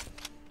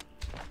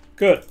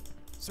 Good.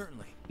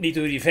 Certainly. Need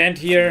to defend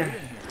here.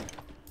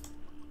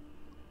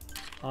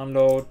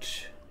 Unload.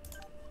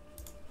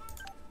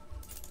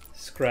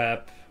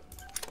 Scrap.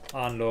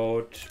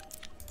 Unload.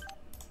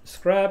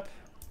 Scrap.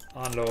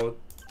 Unload.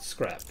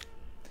 Scrap.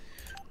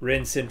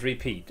 Rinse and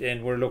repeat.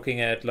 And we're looking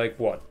at like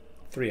what?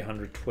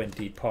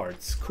 320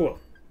 parts. Cool.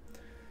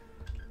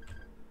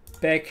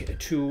 Back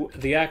to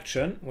the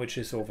action, which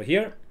is over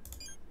here.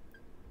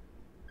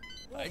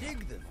 I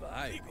dig the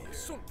vibe here.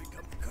 Soon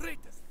become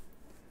greatest.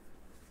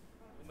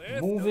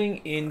 Moving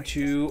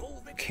into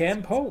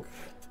Camp Hope.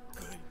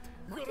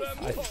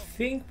 I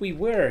think we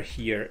were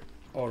here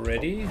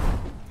already.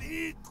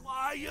 Be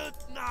quiet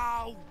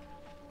now.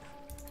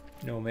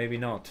 No, maybe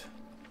not.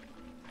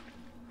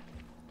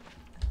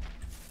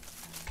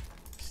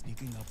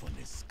 Sneaking up on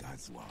the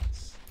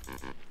Scotswards.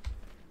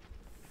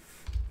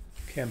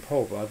 Camp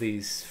Hope, are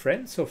these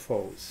friends or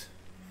foes?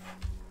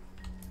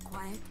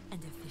 Quiet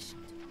and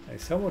efficient. They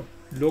somewhat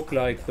look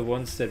like the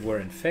ones that were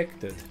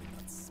infected.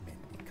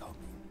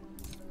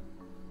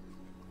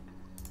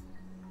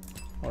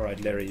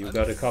 Alright, Larry, you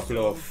got a couple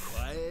of...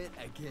 quiet,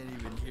 I can't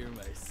even hear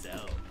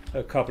myself.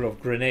 A couple of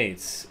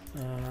grenades.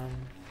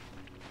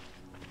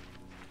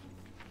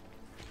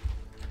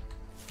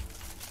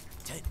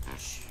 Ted,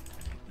 shh.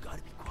 You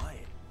gotta be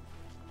quiet.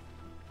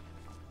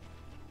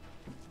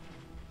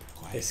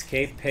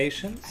 Escape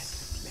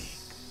patients?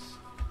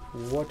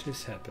 What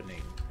is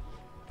happening?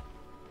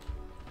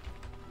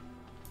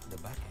 The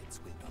buckets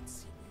will not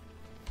see me.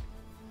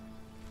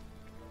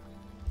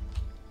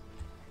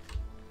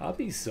 Are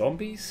these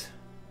zombies?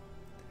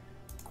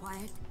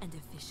 Quiet and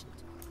efficient.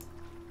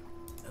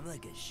 I'm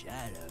like a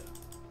shadow.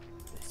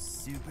 A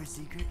super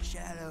secret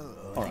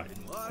shadow. All right.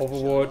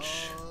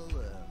 Overwatch. All,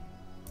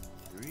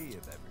 3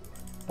 of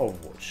everyone.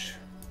 Overwatch.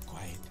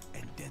 Quiet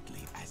and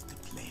deadly as the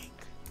plague.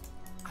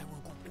 I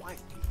will go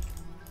quietly.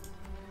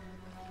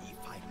 If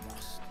I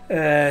must.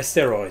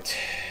 Steroid.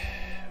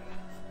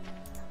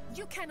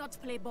 You cannot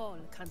play ball,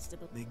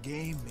 Constable. The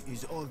game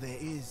is all there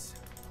is.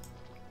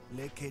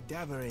 Le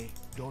Cadavere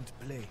don't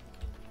play.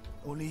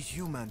 Only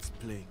humans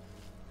play.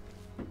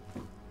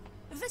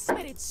 The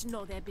spirits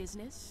know their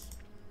business.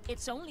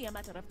 It's only a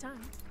matter of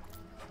time.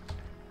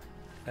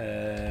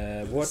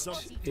 What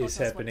is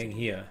happening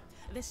here?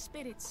 The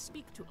spirits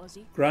speak to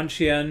Ozzy.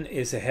 Grunchian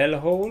is a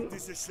hellhole. It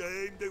is a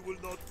shame they will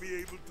not be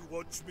able to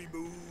watch me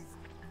move.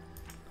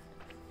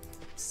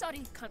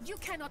 Sorry, you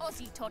cannot.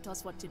 Ozzy taught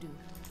us what to do.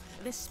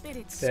 The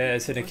spirits.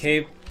 There's speak an to Ozzy.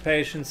 escape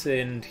patients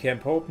in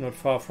Camp Hope, not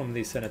far from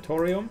the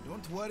sanatorium.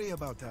 Don't worry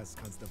about us,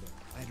 Constable.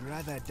 I'd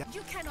rather die.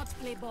 You cannot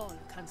play ball,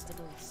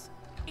 constables.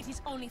 It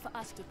is only for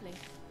us to play.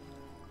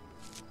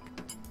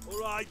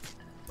 Alright,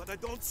 but I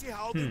don't see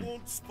how they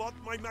won't spot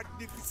my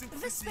magnificent The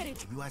physique.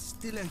 spirit. You are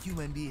still a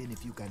human being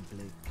if you can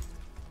play.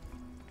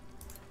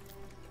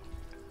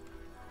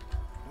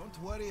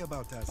 Don't worry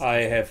about us.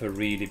 I have a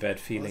really bad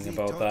feeling Ozzy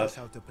about taught us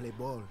that. how to play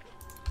ball.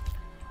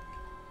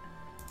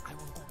 I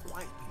will go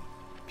quietly.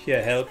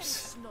 Pierre helps.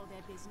 Spirits know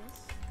their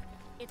business.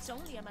 It's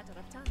only a matter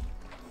of time.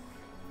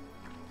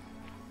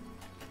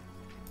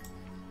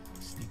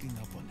 Sneaking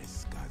up on the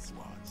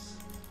Scotswards.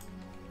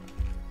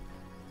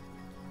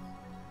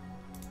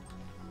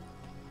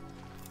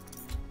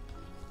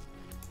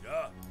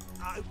 Yeah,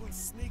 I will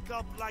sneak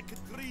up like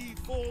a tree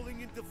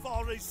falling in the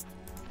forest.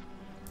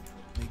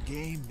 The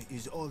game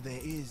is all there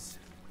is.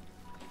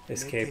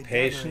 Escape You are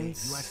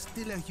patients.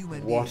 still a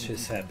human What being.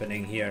 is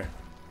happening here?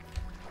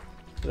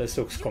 This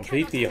looks You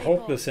completely cannot play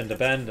hopeless ball, and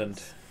abandoned.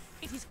 constables.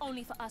 It is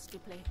only for us to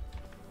play.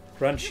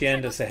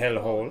 Grunchian is a You cannot play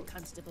ball, hellhole.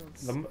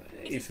 constables.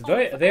 If It is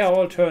only for they us are to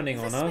all play. turning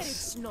The on spirits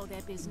us, know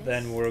their business.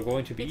 then we're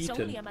going to be It's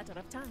only a eaten. matter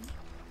of time.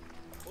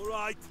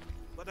 Alright,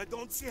 but I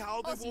don't see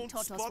how they Ozzy won't taught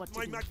us spot what to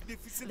my do.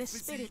 magnificent The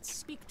physique. spirits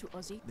speak to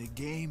Ozzy. The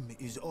game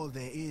is all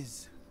there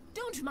is.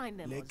 Don't mind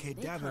them, Le Ozzy. They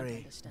can't Cadavere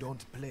understand.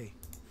 don't play.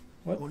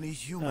 What? Only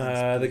humans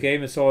The play.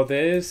 game is all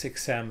there is.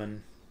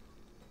 Examine.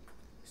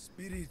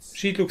 Spirits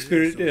Sheet looks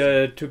play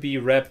to be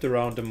wrapped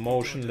around a Taught us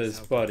motionless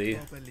how to body.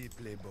 properly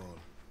play ball.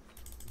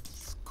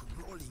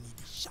 Scrolling in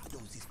the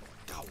shadows is for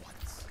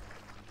cowards.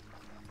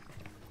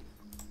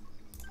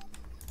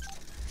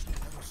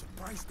 I will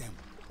surprise them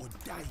or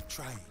die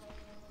trying.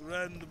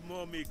 Grand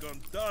Mommy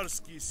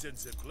Gondarski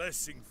sends a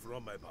blessing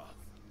from above.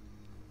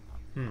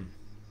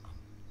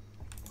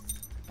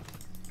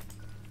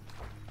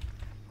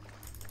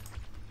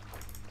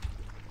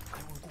 I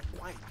will go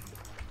quietly.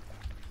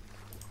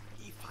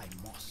 If I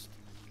must.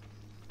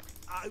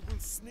 I will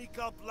sneak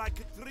up like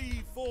a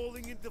tree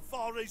falling in the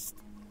forest.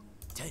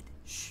 Ted,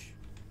 shh.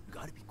 You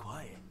gotta be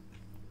quiet.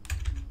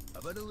 How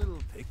about a little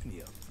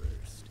pick-me-up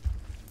first?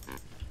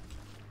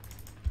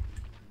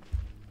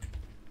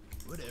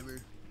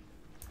 Whatever.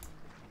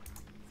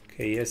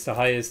 Okay, he has the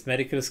highest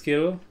medical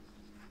skill.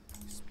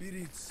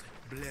 Spirits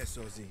bless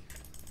Ozzy.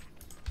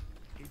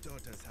 He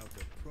taught us how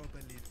to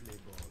properly play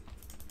ball.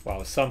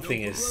 Wow,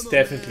 something No is problemo,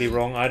 definitely man.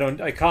 wrong.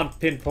 I can't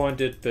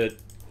pinpoint it, but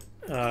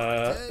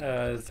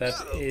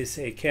that is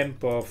a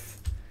camp of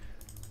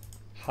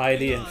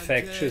highly Hang on,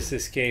 infectious Ted.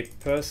 escaped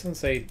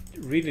persons. They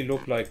really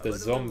look like the How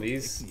about a little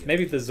zombies. pick-me-up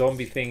Maybe the first?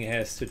 zombie thing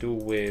has to do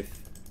Whatever.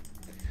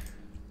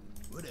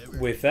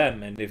 with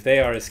them, and if they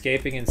are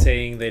escaping and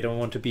saying they don't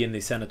want to be in the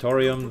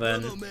sanatorium,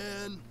 then Problemo,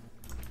 man.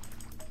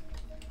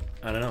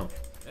 I don't know.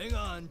 Hang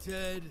on,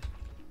 Ted.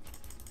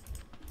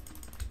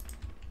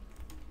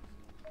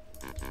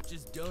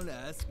 Just don't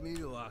ask me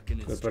to walk in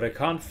his But I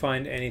can't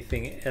find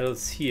anything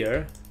else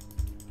here.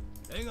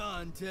 Hang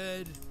on,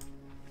 Ted.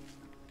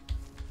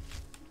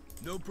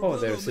 No Oh,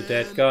 problem, there's a man.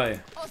 dead guy.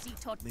 Ozzy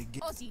taught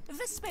Ozzy.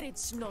 The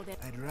spirits know that.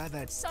 I'd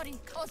rather Sorry,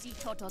 Ozzy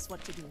taught us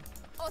what to do.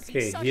 Ozzy,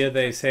 Okay, sorry, here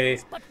they say,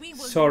 constables, but we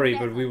will sorry,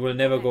 but we will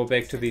never go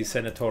back to the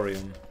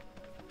sanatorium.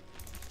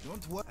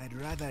 don't worry. I'd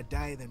rather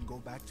die than go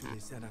back to the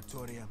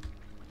sanatorium.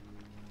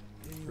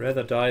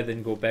 Rather die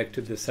than go back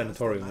to the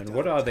sanatorium. And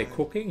what are they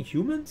cooking?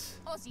 Humans?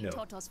 Ozzy No.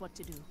 taught us what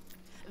to do.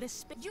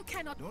 You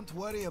cannot. Don't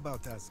worry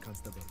about us,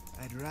 Constable.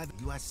 I'd rather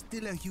you are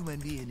still a human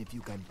being if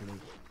you can play.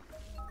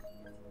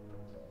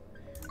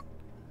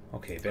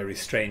 Okay, very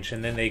strange.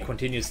 And then they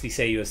continuously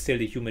say you're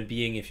still a human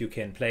being if you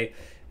can play,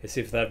 as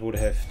if that would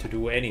have to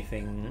do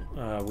anything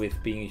with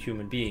being a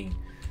human being.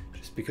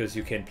 Just because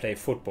you can play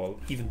football.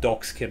 Even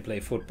dogs can play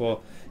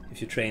football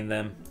if you train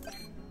them.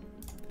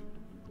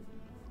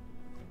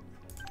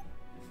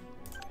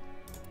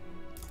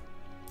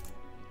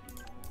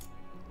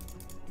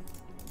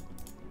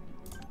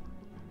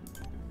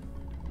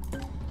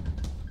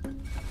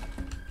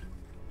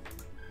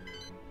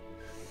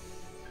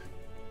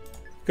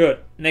 Good.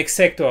 Next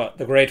sector,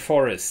 the Great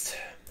Forest.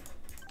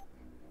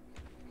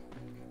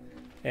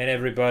 And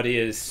everybody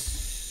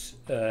is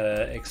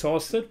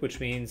exhausted, which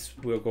means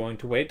we're going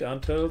to wait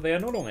until they are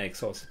no longer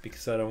exhausted,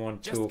 because I don't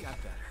want to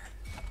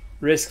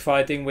risk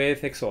fighting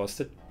with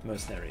exhausted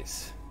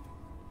mercenaries.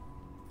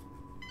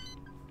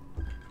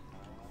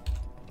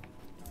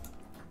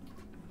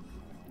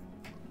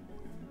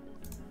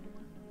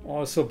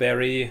 Also,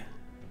 Barry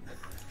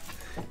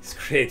is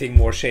creating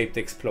more shaped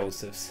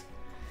explosives.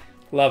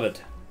 Love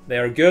it. They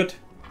are good.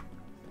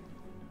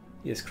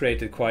 He has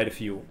created quite a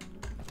few.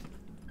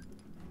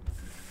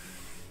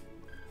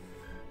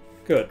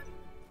 Good.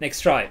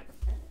 Next try.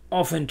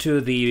 Off into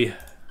the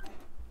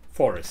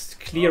forest.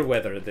 Clear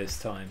weather this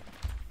time.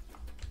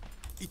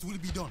 It will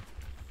be done.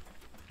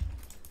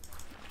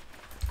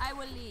 I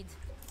will lead.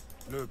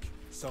 Look,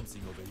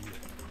 something over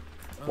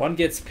here. One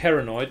gets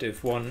paranoid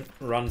if one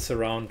runs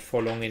around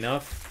for long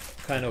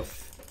enough, kind of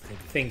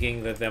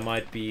thinking that there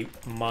might be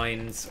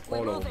mines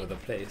all over the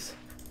place.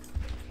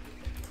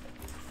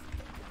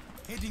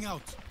 Heading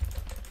out.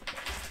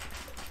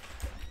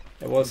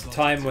 There was a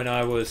time when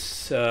I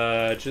was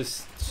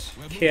just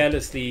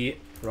carelessly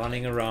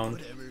running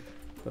around,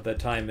 but that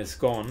time is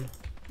gone.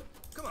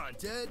 Come on,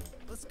 Ted.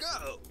 Let's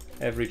go.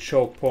 Every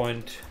choke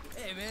point.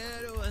 Hey,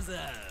 man. What's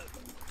up?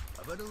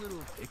 How about a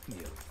little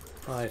pick-me-up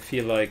first? I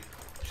feel like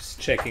just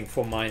checking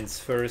for mines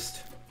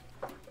first.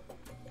 Huh?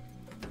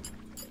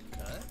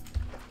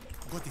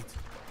 Got it.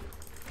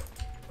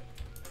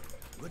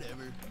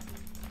 Whatever.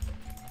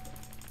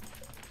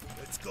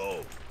 Let's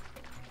go.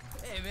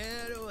 Hey,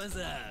 man. What's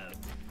up?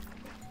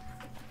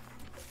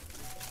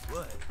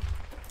 What?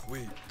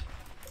 Wait.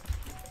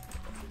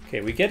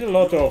 Okay, we get a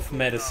lot of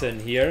medicine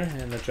here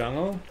in the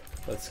jungle.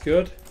 That's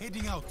good.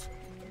 Heading out.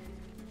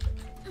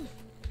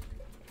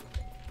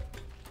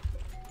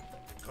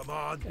 Come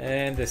on.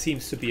 And there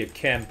seems to be a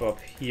camp up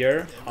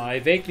here. I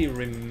vaguely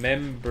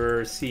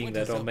remember seeing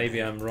that, or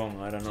maybe I'm wrong.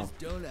 I don't know. Just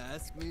don't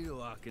ask me to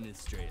walk in a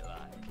straight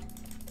line.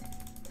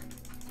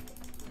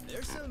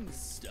 There's some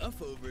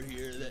stuff over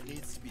here that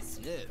needs to be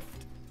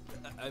sniffed.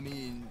 I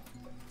mean,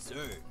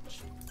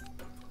 searched.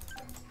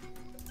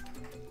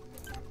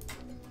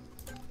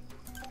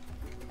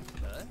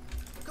 Huh?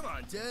 Come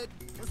on, Ted.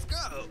 Let's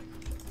go.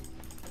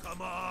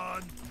 Come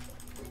on.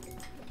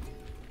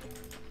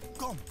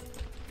 Come.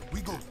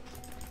 We go.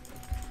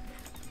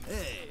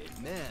 Hey,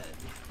 man.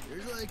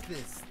 There's like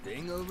this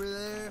thing over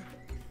there.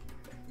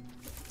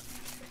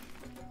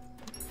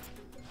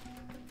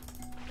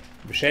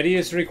 Machete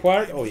is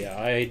required? Oh yeah,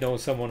 I know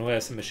someone who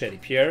has a machete.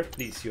 Pierre,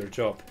 please, your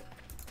job.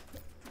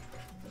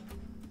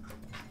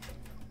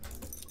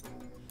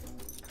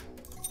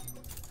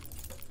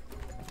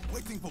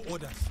 Waiting for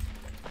orders.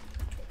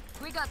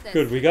 We got this.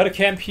 Good, we got a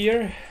camp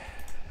here.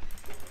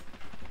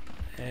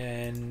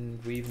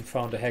 And we even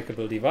found a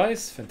hackable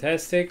device.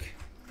 Fantastic.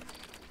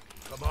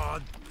 Come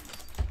on.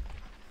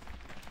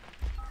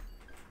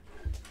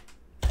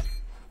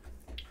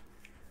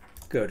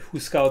 Good. Who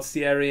scouts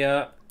the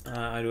area?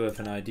 I do have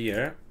an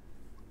idea.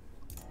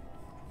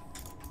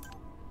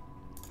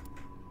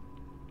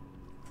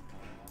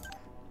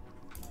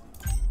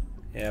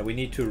 Yeah, we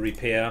need to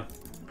repair.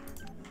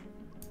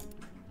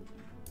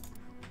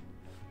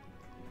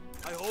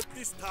 I hope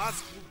this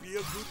task will be a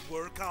good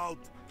workout.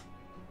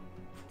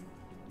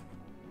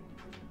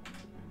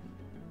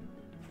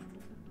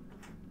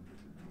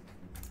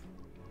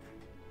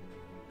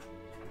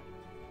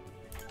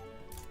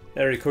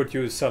 There, we could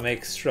use some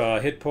extra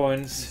hit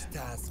points. This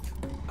task,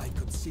 I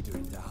consider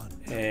it a hunt.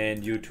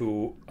 And you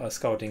two are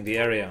scouting the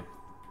area.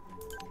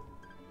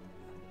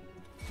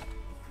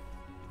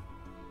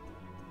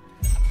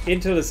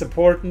 Intel is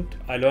important.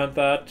 I learned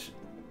that.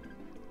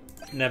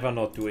 Never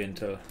not do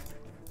intel.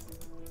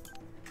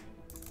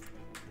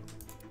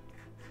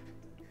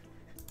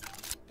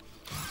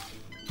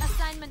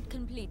 Assignment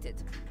completed.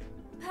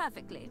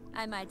 Perfectly,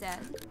 I might add.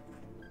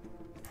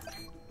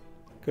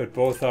 Good,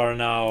 both are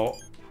now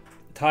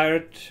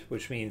tired,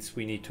 which means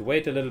we need to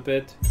wait a little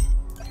bit,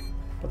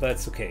 but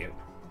that's okay.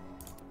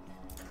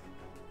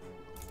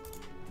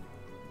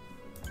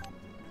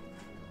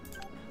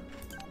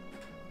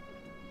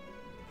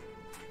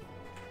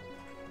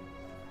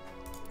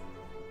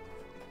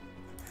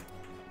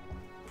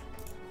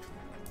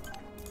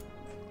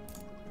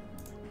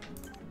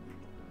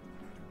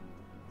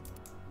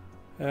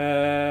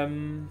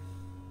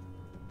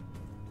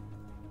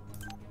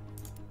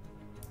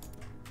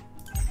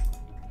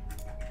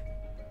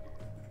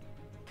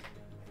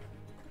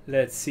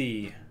 let's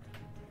see.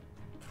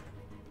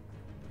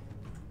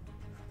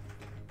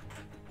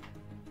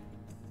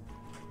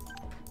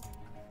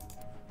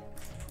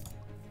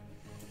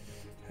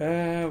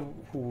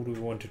 Who do we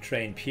want to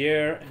train?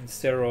 Pierre and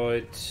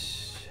Steroid.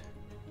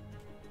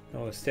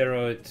 No,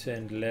 Steroid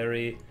and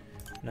Larry.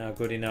 Not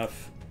good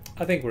enough.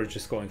 I think we're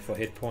just going for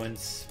hit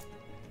points.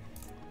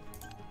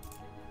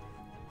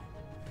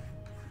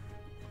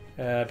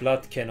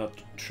 Blood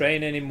cannot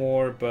train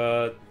anymore,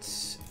 but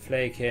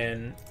Flay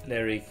can,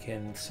 Larry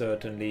can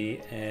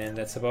certainly, and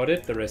that's about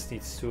it. The rest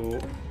needs to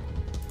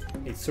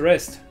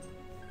rest.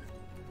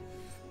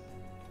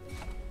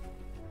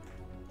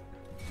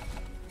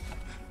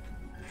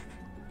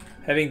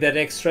 Having that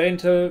extra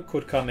intel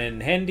could come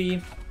in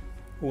handy.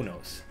 Who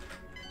knows?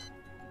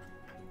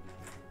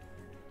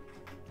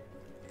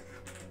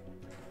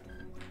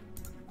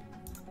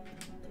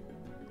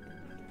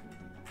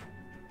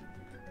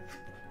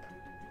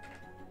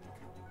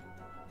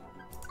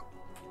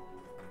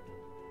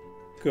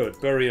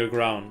 Good. Burial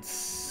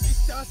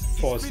grounds.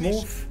 Force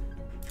move.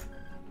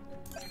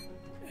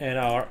 And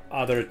our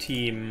other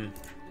team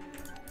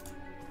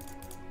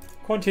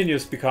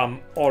continues to become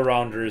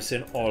all-rounders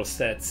in all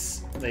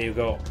stats. There you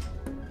go.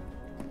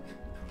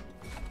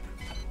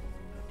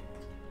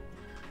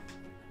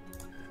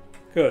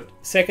 Good.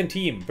 Second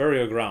team,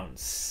 Burial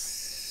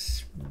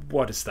Grounds.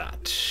 What is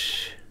that?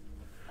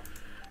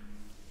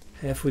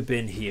 Have we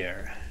been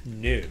here?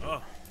 No.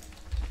 Oh.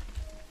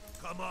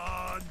 Come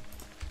on.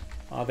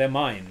 Are there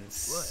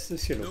mines? What?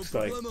 This here looks No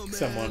like problemo, man.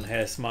 someone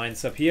has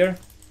mines up here.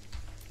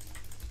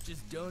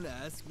 Just don't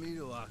ask me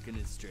to walk in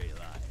a straight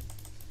line.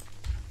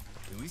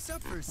 Can we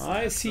stop for I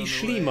snacks see on the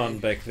Schliemann way?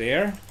 back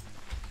there.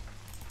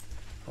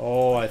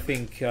 Oh, I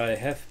think I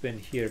have been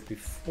here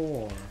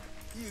before.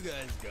 You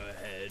guys go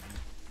ahead.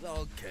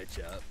 I'll catch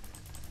up.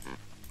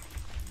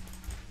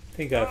 I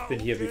think I've been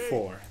here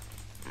before.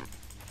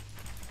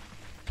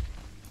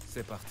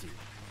 C'est parti.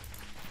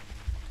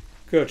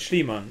 Good,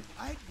 Schliemann.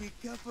 I'd be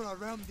careful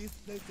around this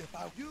place if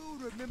I... You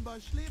remember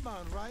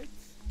Schliemann, right?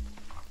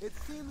 It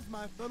seems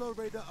my fellow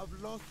raider of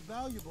lost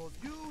valuables.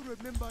 You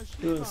remember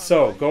Schliemann,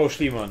 So, right? go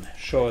Schliemann.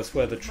 Show us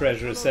where the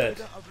treasure is at.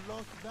 My fellow raider of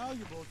lost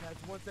valuables has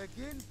once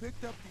again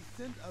picked up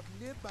the scent of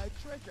nearby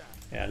treasure.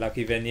 Yeah,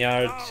 Lucky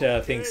Vineyard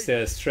thinks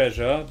there's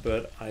treasure,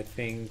 but I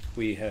think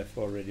we have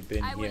already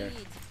been I will here.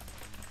 lead.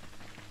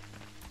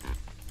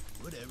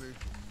 Whatever.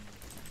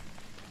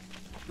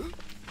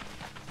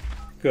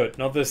 Good,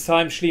 not this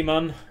time,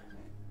 Schliemann.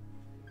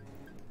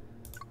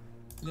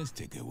 Let's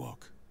take a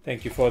walk.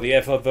 Thank you for the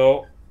effort,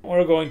 though.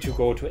 We're going to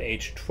go to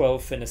age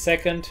 12 in a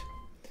second.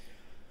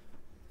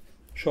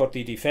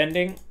 Shortly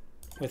defending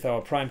with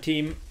our prime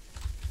team.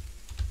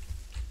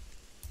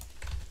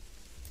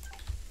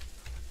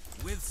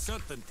 With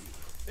certainty.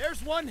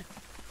 There's one.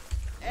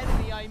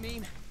 Enemy, I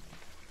mean.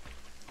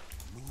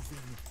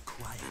 Moving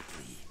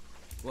quietly.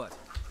 What?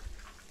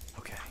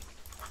 Okay.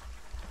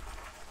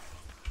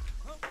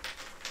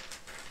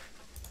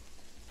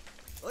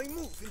 I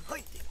move in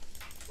hiding.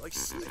 I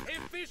slay.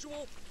 A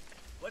visual.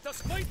 Let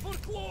us fight for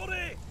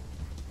glory.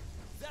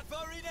 The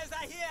foreigners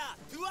are here.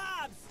 To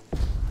arms.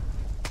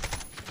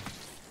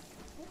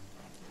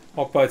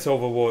 Hawkbites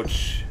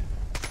Overwatch.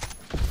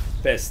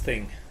 Best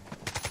thing.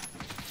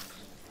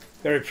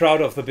 Very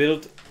proud of the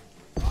build.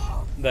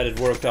 That it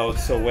worked out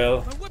so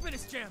well. My weapon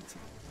is jammed.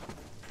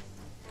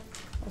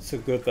 Not so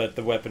good that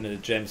the weapon is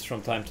jams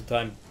from time to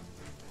time.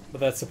 But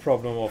that's the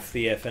problem of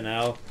the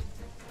FNL.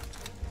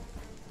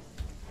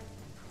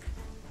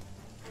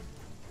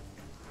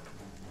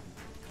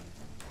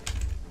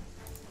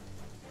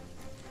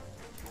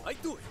 I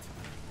do it.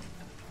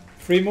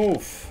 Free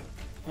move.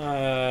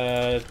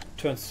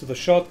 Turns to the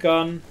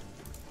shotgun.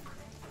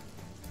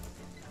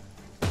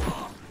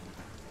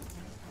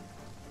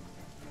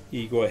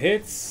 Igor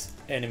hits.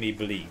 Enemy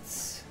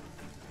bleeds.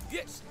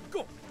 Yes,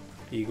 go.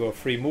 Igor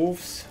free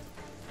moves.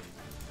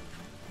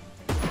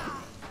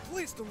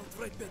 Please do not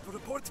write that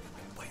report.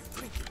 I'll buy a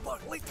drinking bar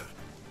later.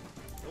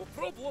 No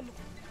problem.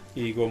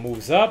 Igor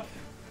moves up.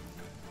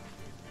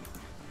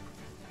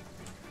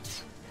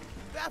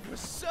 That was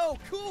so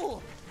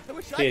cool. I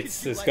wish I could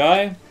Hits shoot this like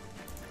guy.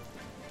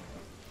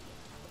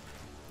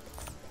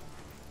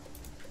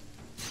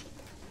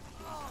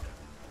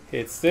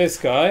 Hits this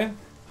guy.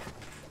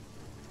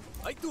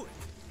 I do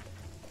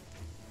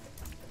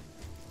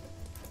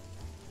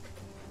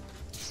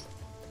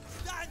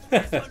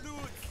it.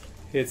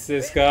 Hits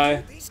this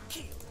guy. He's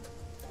killed.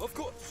 Of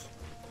course.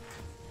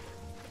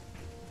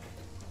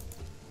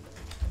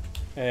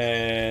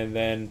 And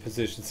then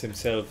positions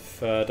himself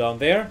down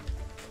there.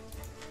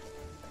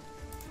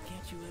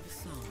 Can't you ever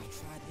saw me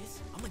try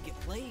this? I'm gonna get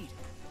played.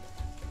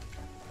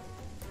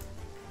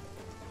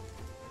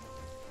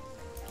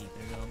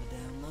 Keeping it on the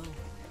down low.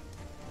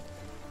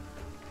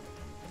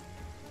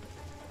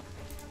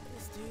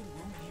 This dude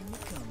won't hear me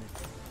coming.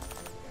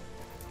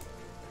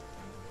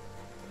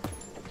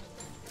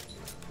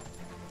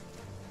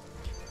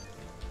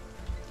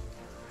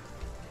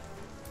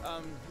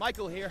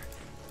 Michael here.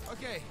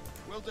 Okay,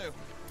 will do.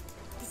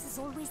 This is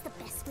always the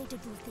best way to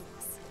do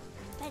things.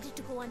 Better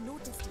to go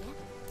unnoticed, yeah?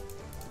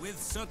 With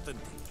certainty.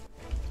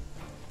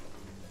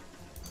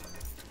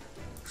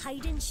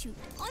 Hide and shoot.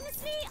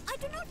 Honestly, I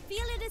do not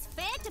feel it is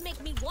fair to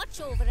make me watch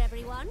over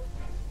everyone.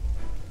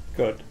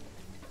 Good.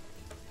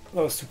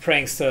 Those two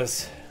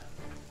pranksters.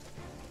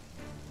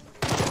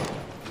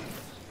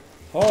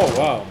 Oh,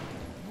 wow.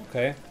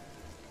 Okay.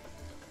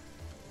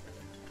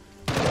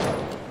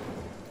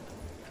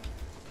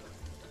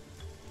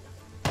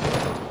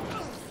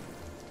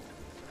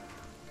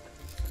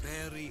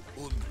 Very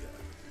under.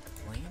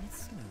 Playing it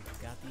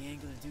smooth. Got the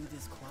angle to do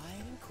this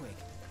quiet and quick.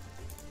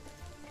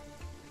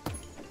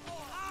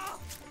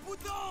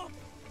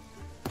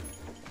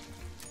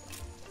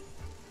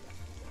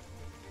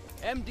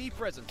 MD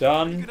present.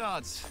 Done. Good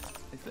odds,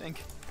 I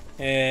think.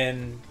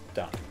 And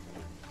done.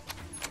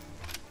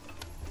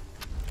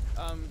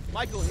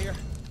 Michael here.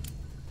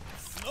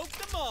 Smoke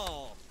them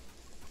all.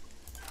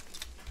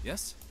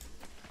 Yes?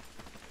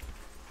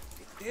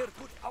 Is there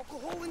good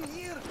alcohol in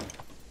here?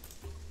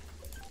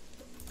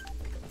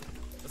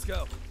 Let's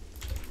go.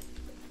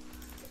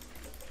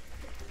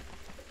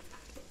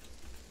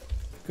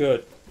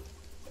 Good.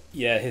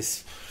 Yeah,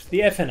 the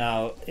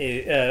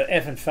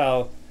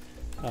FNFL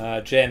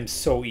gems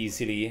so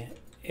easily.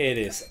 It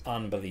is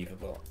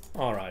unbelievable.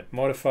 All right,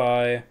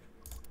 modify.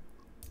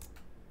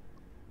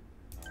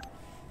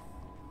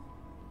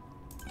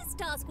 This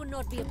task would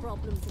not be a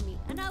problem for me,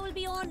 and I will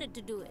be honored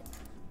to do it.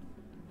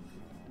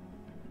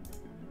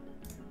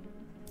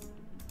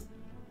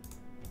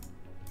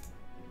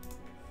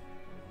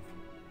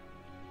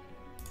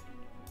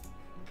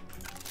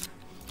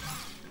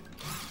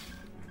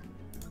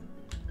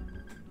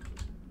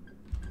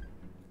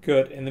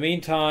 Good. In the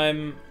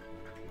meantime,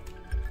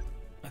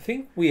 I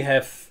think we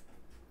have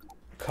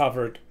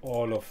covered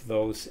all of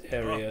those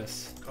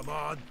areas. Come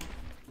on.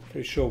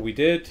 Pretty sure we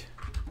did.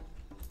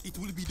 It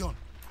will be done.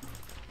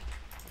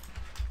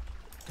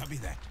 Copy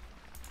that.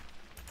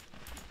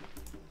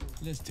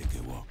 Let's take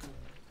a walk.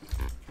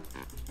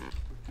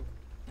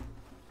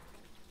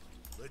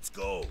 Let's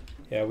go.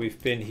 Yeah,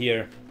 we've been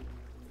here.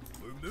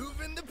 We're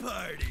moving the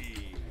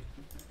party.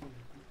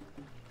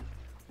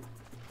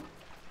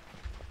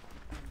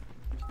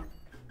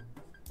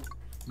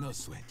 No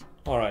sweat.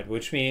 All right,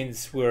 which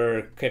means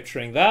we're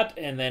capturing that,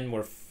 and then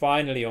we're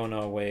finally on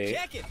our way.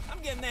 Check it. I'm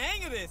getting the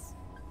hang of this.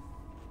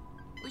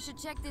 We should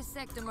check this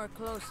sector more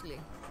closely.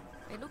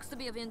 It looks to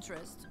be of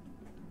interest.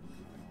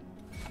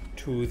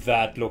 To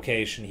that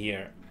location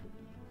here.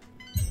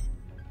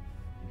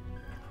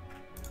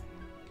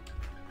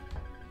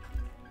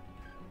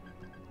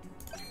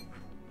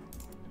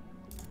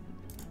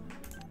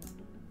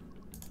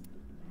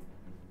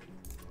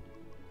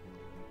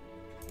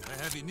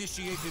 I have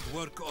initiated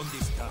work on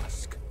this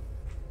task.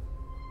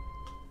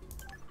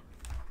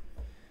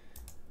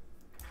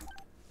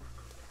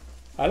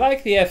 I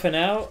like the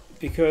FNL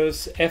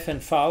because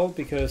FNFL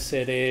because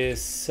it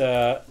is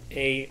a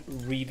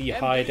really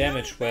high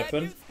damage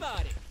weapon,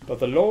 but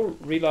the low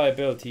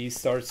reliability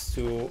starts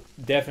to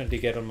definitely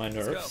get on my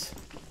nerves.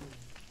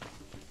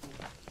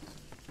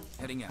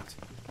 Heading out.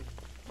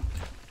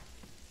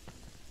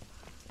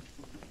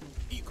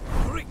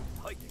 Great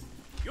hiking.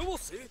 You will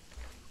see.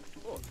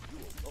 Oh, you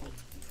will love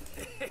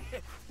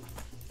it.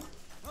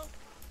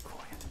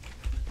 Quiet.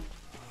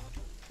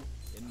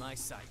 In my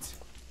sight.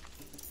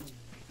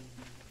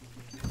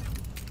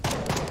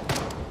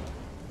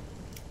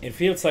 It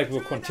feels like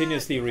we're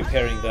continuously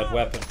repairing that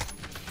weapon.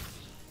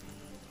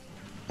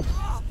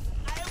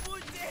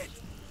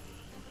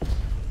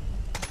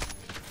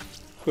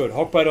 Good.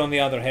 Hawkbite, on the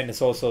other hand, is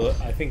also,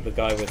 I think, the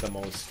guy with the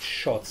most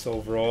shots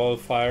overall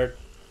fired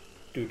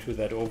due to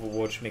that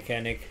Overwatch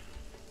mechanic.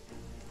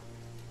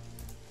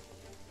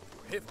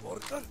 Hit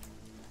mortar.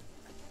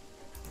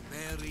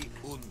 Very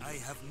I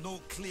have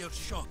no clear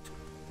shot.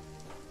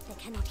 They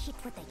cannot hit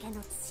what they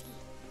cannot see.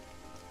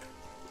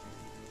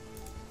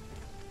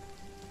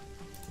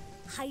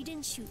 Hide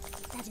and shoot.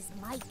 That is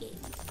my game.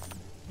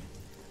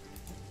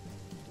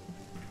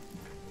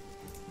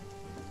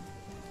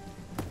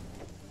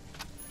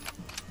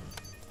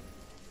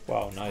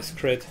 Wow, nice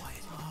crit.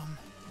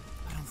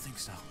 I don't think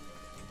so.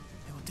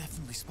 They will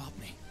definitely spot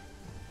me.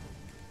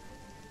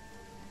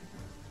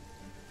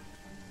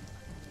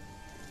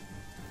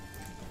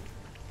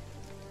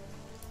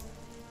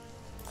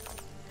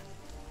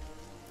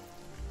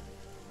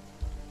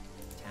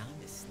 Time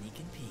to sneak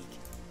and peek.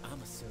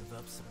 I'ma serve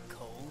up some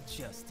cold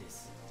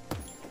justice.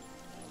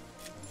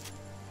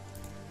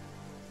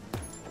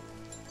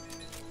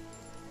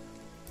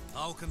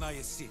 How can I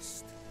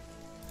assist?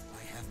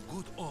 I have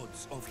good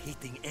odds of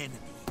hitting enemy.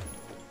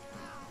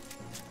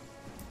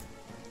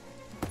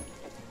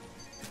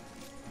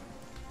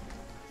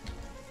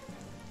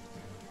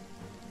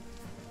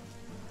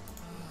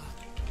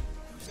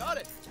 Got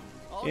it.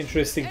 All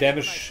Interesting anyone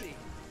damage. I see.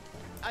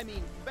 I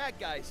mean, bad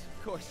guys,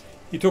 of course.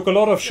 He took a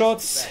lot of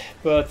shots,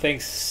 but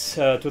thanks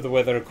to the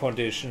weather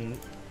condition,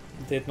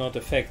 did not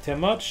affect him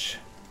much.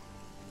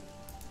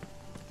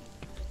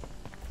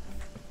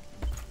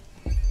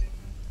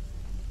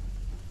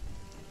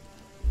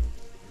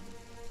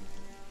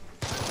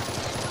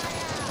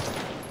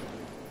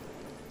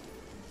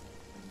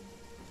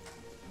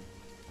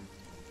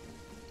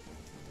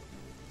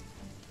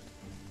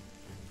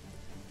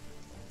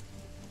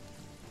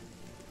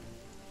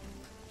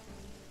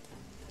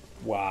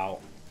 Wow.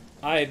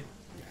 I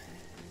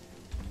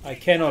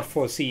cannot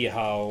foresee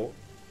how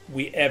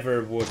we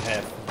ever would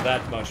have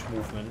that much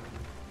movement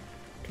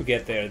to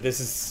get there. This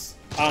is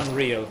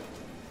unreal.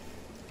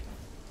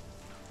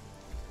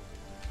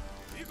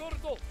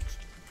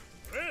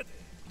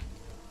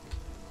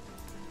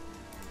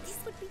 This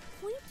would be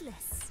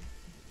pointless.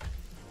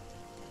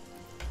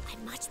 I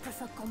much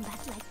prefer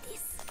combat like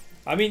this.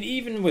 I mean,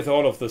 even with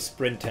all of the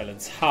sprint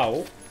talents,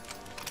 how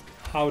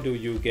do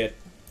you get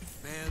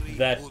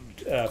that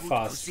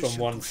fast from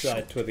one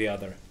side to the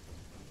other?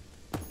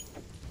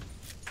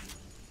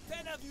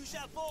 10 of you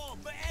shall fall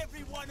for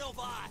every one of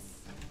us.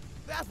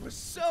 That was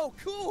so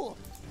cool.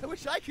 I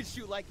wish I could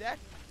shoot like that.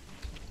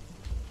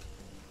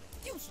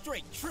 You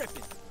straight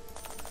tripping.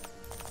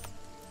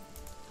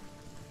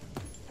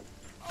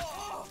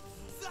 Oh,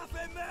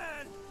 Syken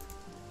man.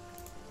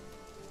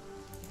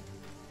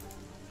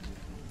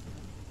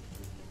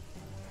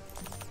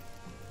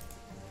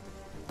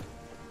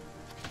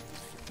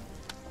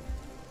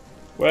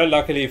 Well,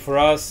 luckily for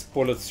us,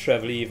 bullets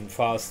travel even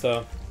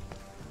faster.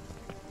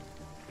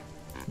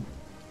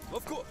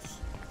 Of course.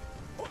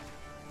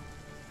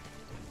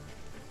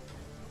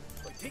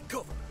 I take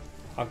cover.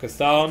 Hunkers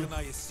down. Can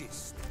I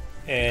assist?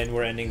 And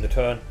we're ending the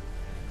turn.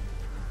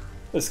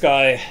 This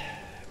guy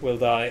will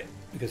die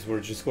because we're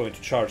just going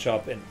to charge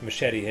up and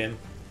machete him.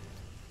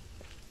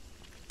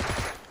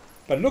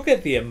 But look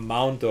at the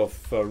amount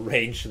of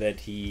range that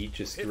he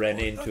just ran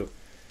into.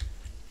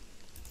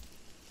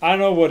 I don't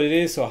know what it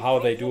is or how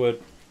they do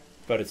it,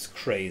 but it's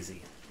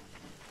crazy.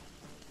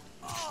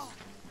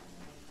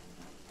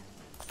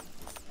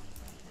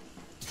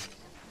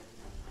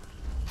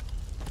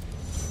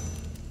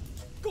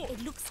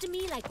 It looks to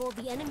me like all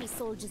the enemy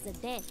soldiers are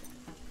dead.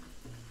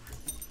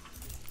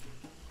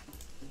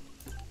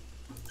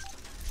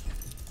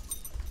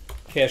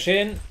 Cash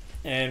in,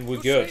 and we're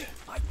good.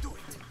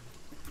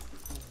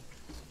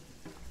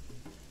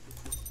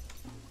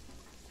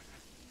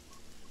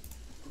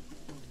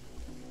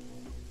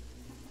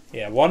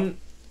 Yeah, one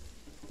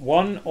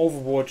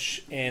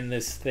Overwatch and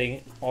this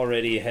thing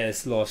already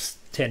has lost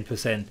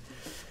 10%.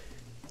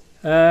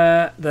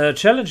 The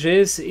challenge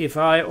is if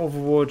I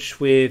Overwatch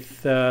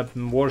with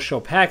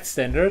Warshop Hacked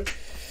Standard,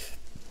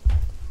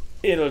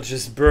 it'll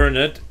just burn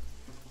it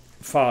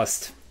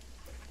fast.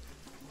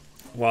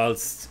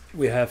 Whilst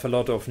we have a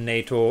lot of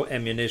NATO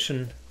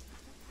ammunition,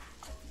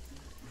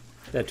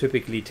 that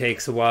typically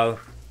takes a while.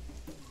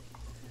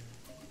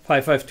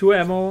 5.52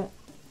 ammo.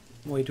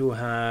 We do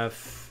have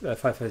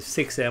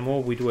 5.56 ammo.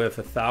 We do have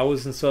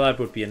 1,000, so that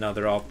would be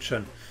another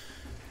option.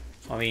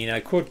 I mean,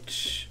 I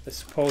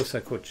suppose I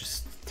could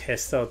just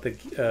test out the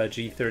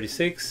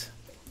G36.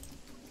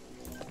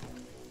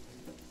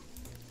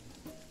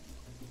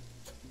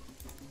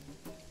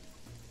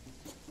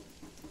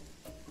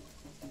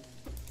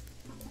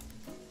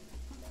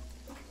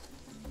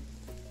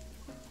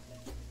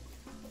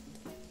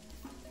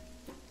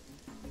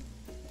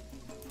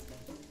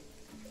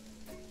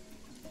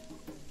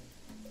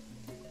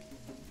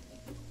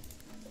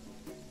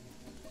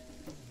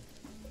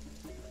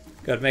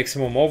 Got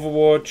maximum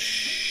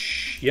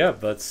Overwatch. Yeah,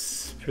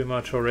 that's pretty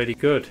much already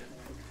good.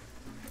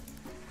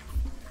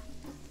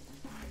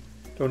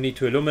 Don't need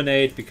to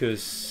illuminate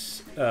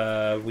because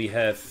we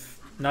have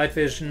night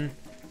vision.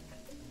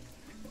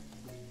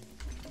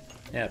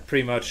 Yeah,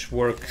 pretty much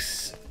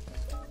works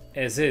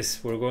as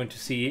is. We're going to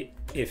see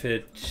if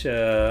it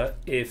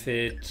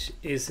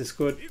is as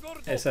good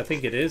as I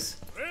think it is.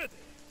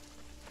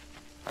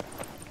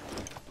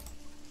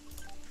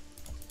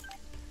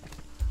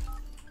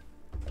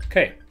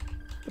 Okay.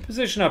 The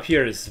position up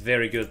here is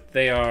very good.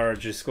 They are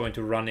just going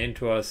to run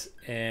into us,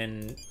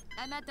 and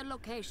I'm at the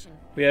location.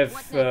 we have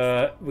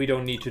we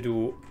don't need to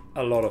do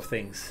a lot of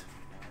things.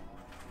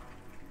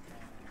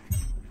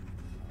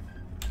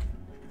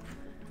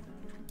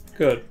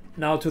 Good.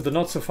 Now to the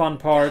not so fun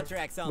part,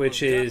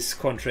 which is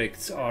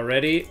contracts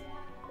already.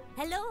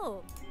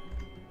 Hello.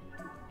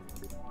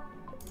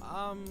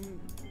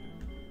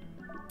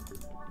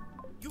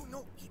 You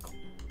know, Eagle.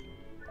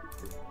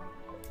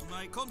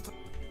 My contract.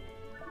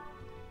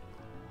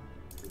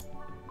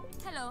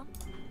 Hello.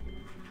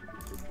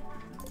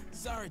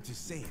 Sorry to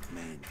say it,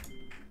 man.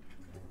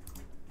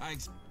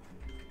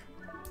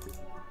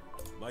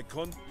 My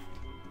con.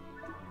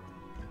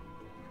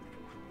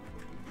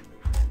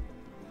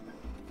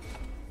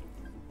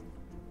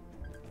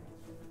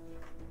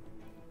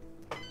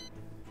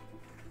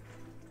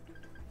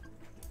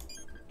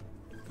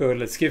 Good,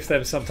 let's give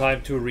them some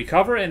time to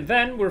recover, and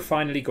then we're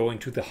finally going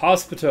to the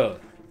hospital.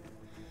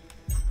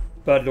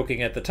 But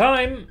looking at the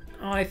time,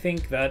 I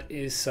think that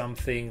is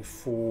something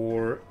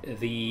for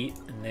the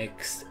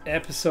next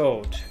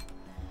episode.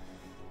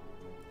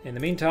 In the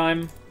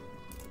meantime,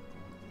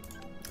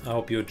 I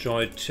hope you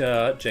enjoyed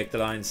Jagged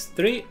Alliance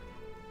 3.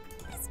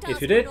 If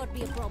you did,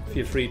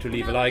 feel free to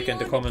leave a like and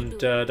a comment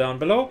down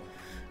below.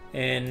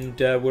 And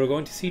we're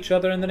going to see each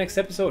other in the next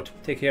episode.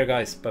 Take care,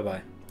 guys.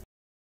 Bye-bye.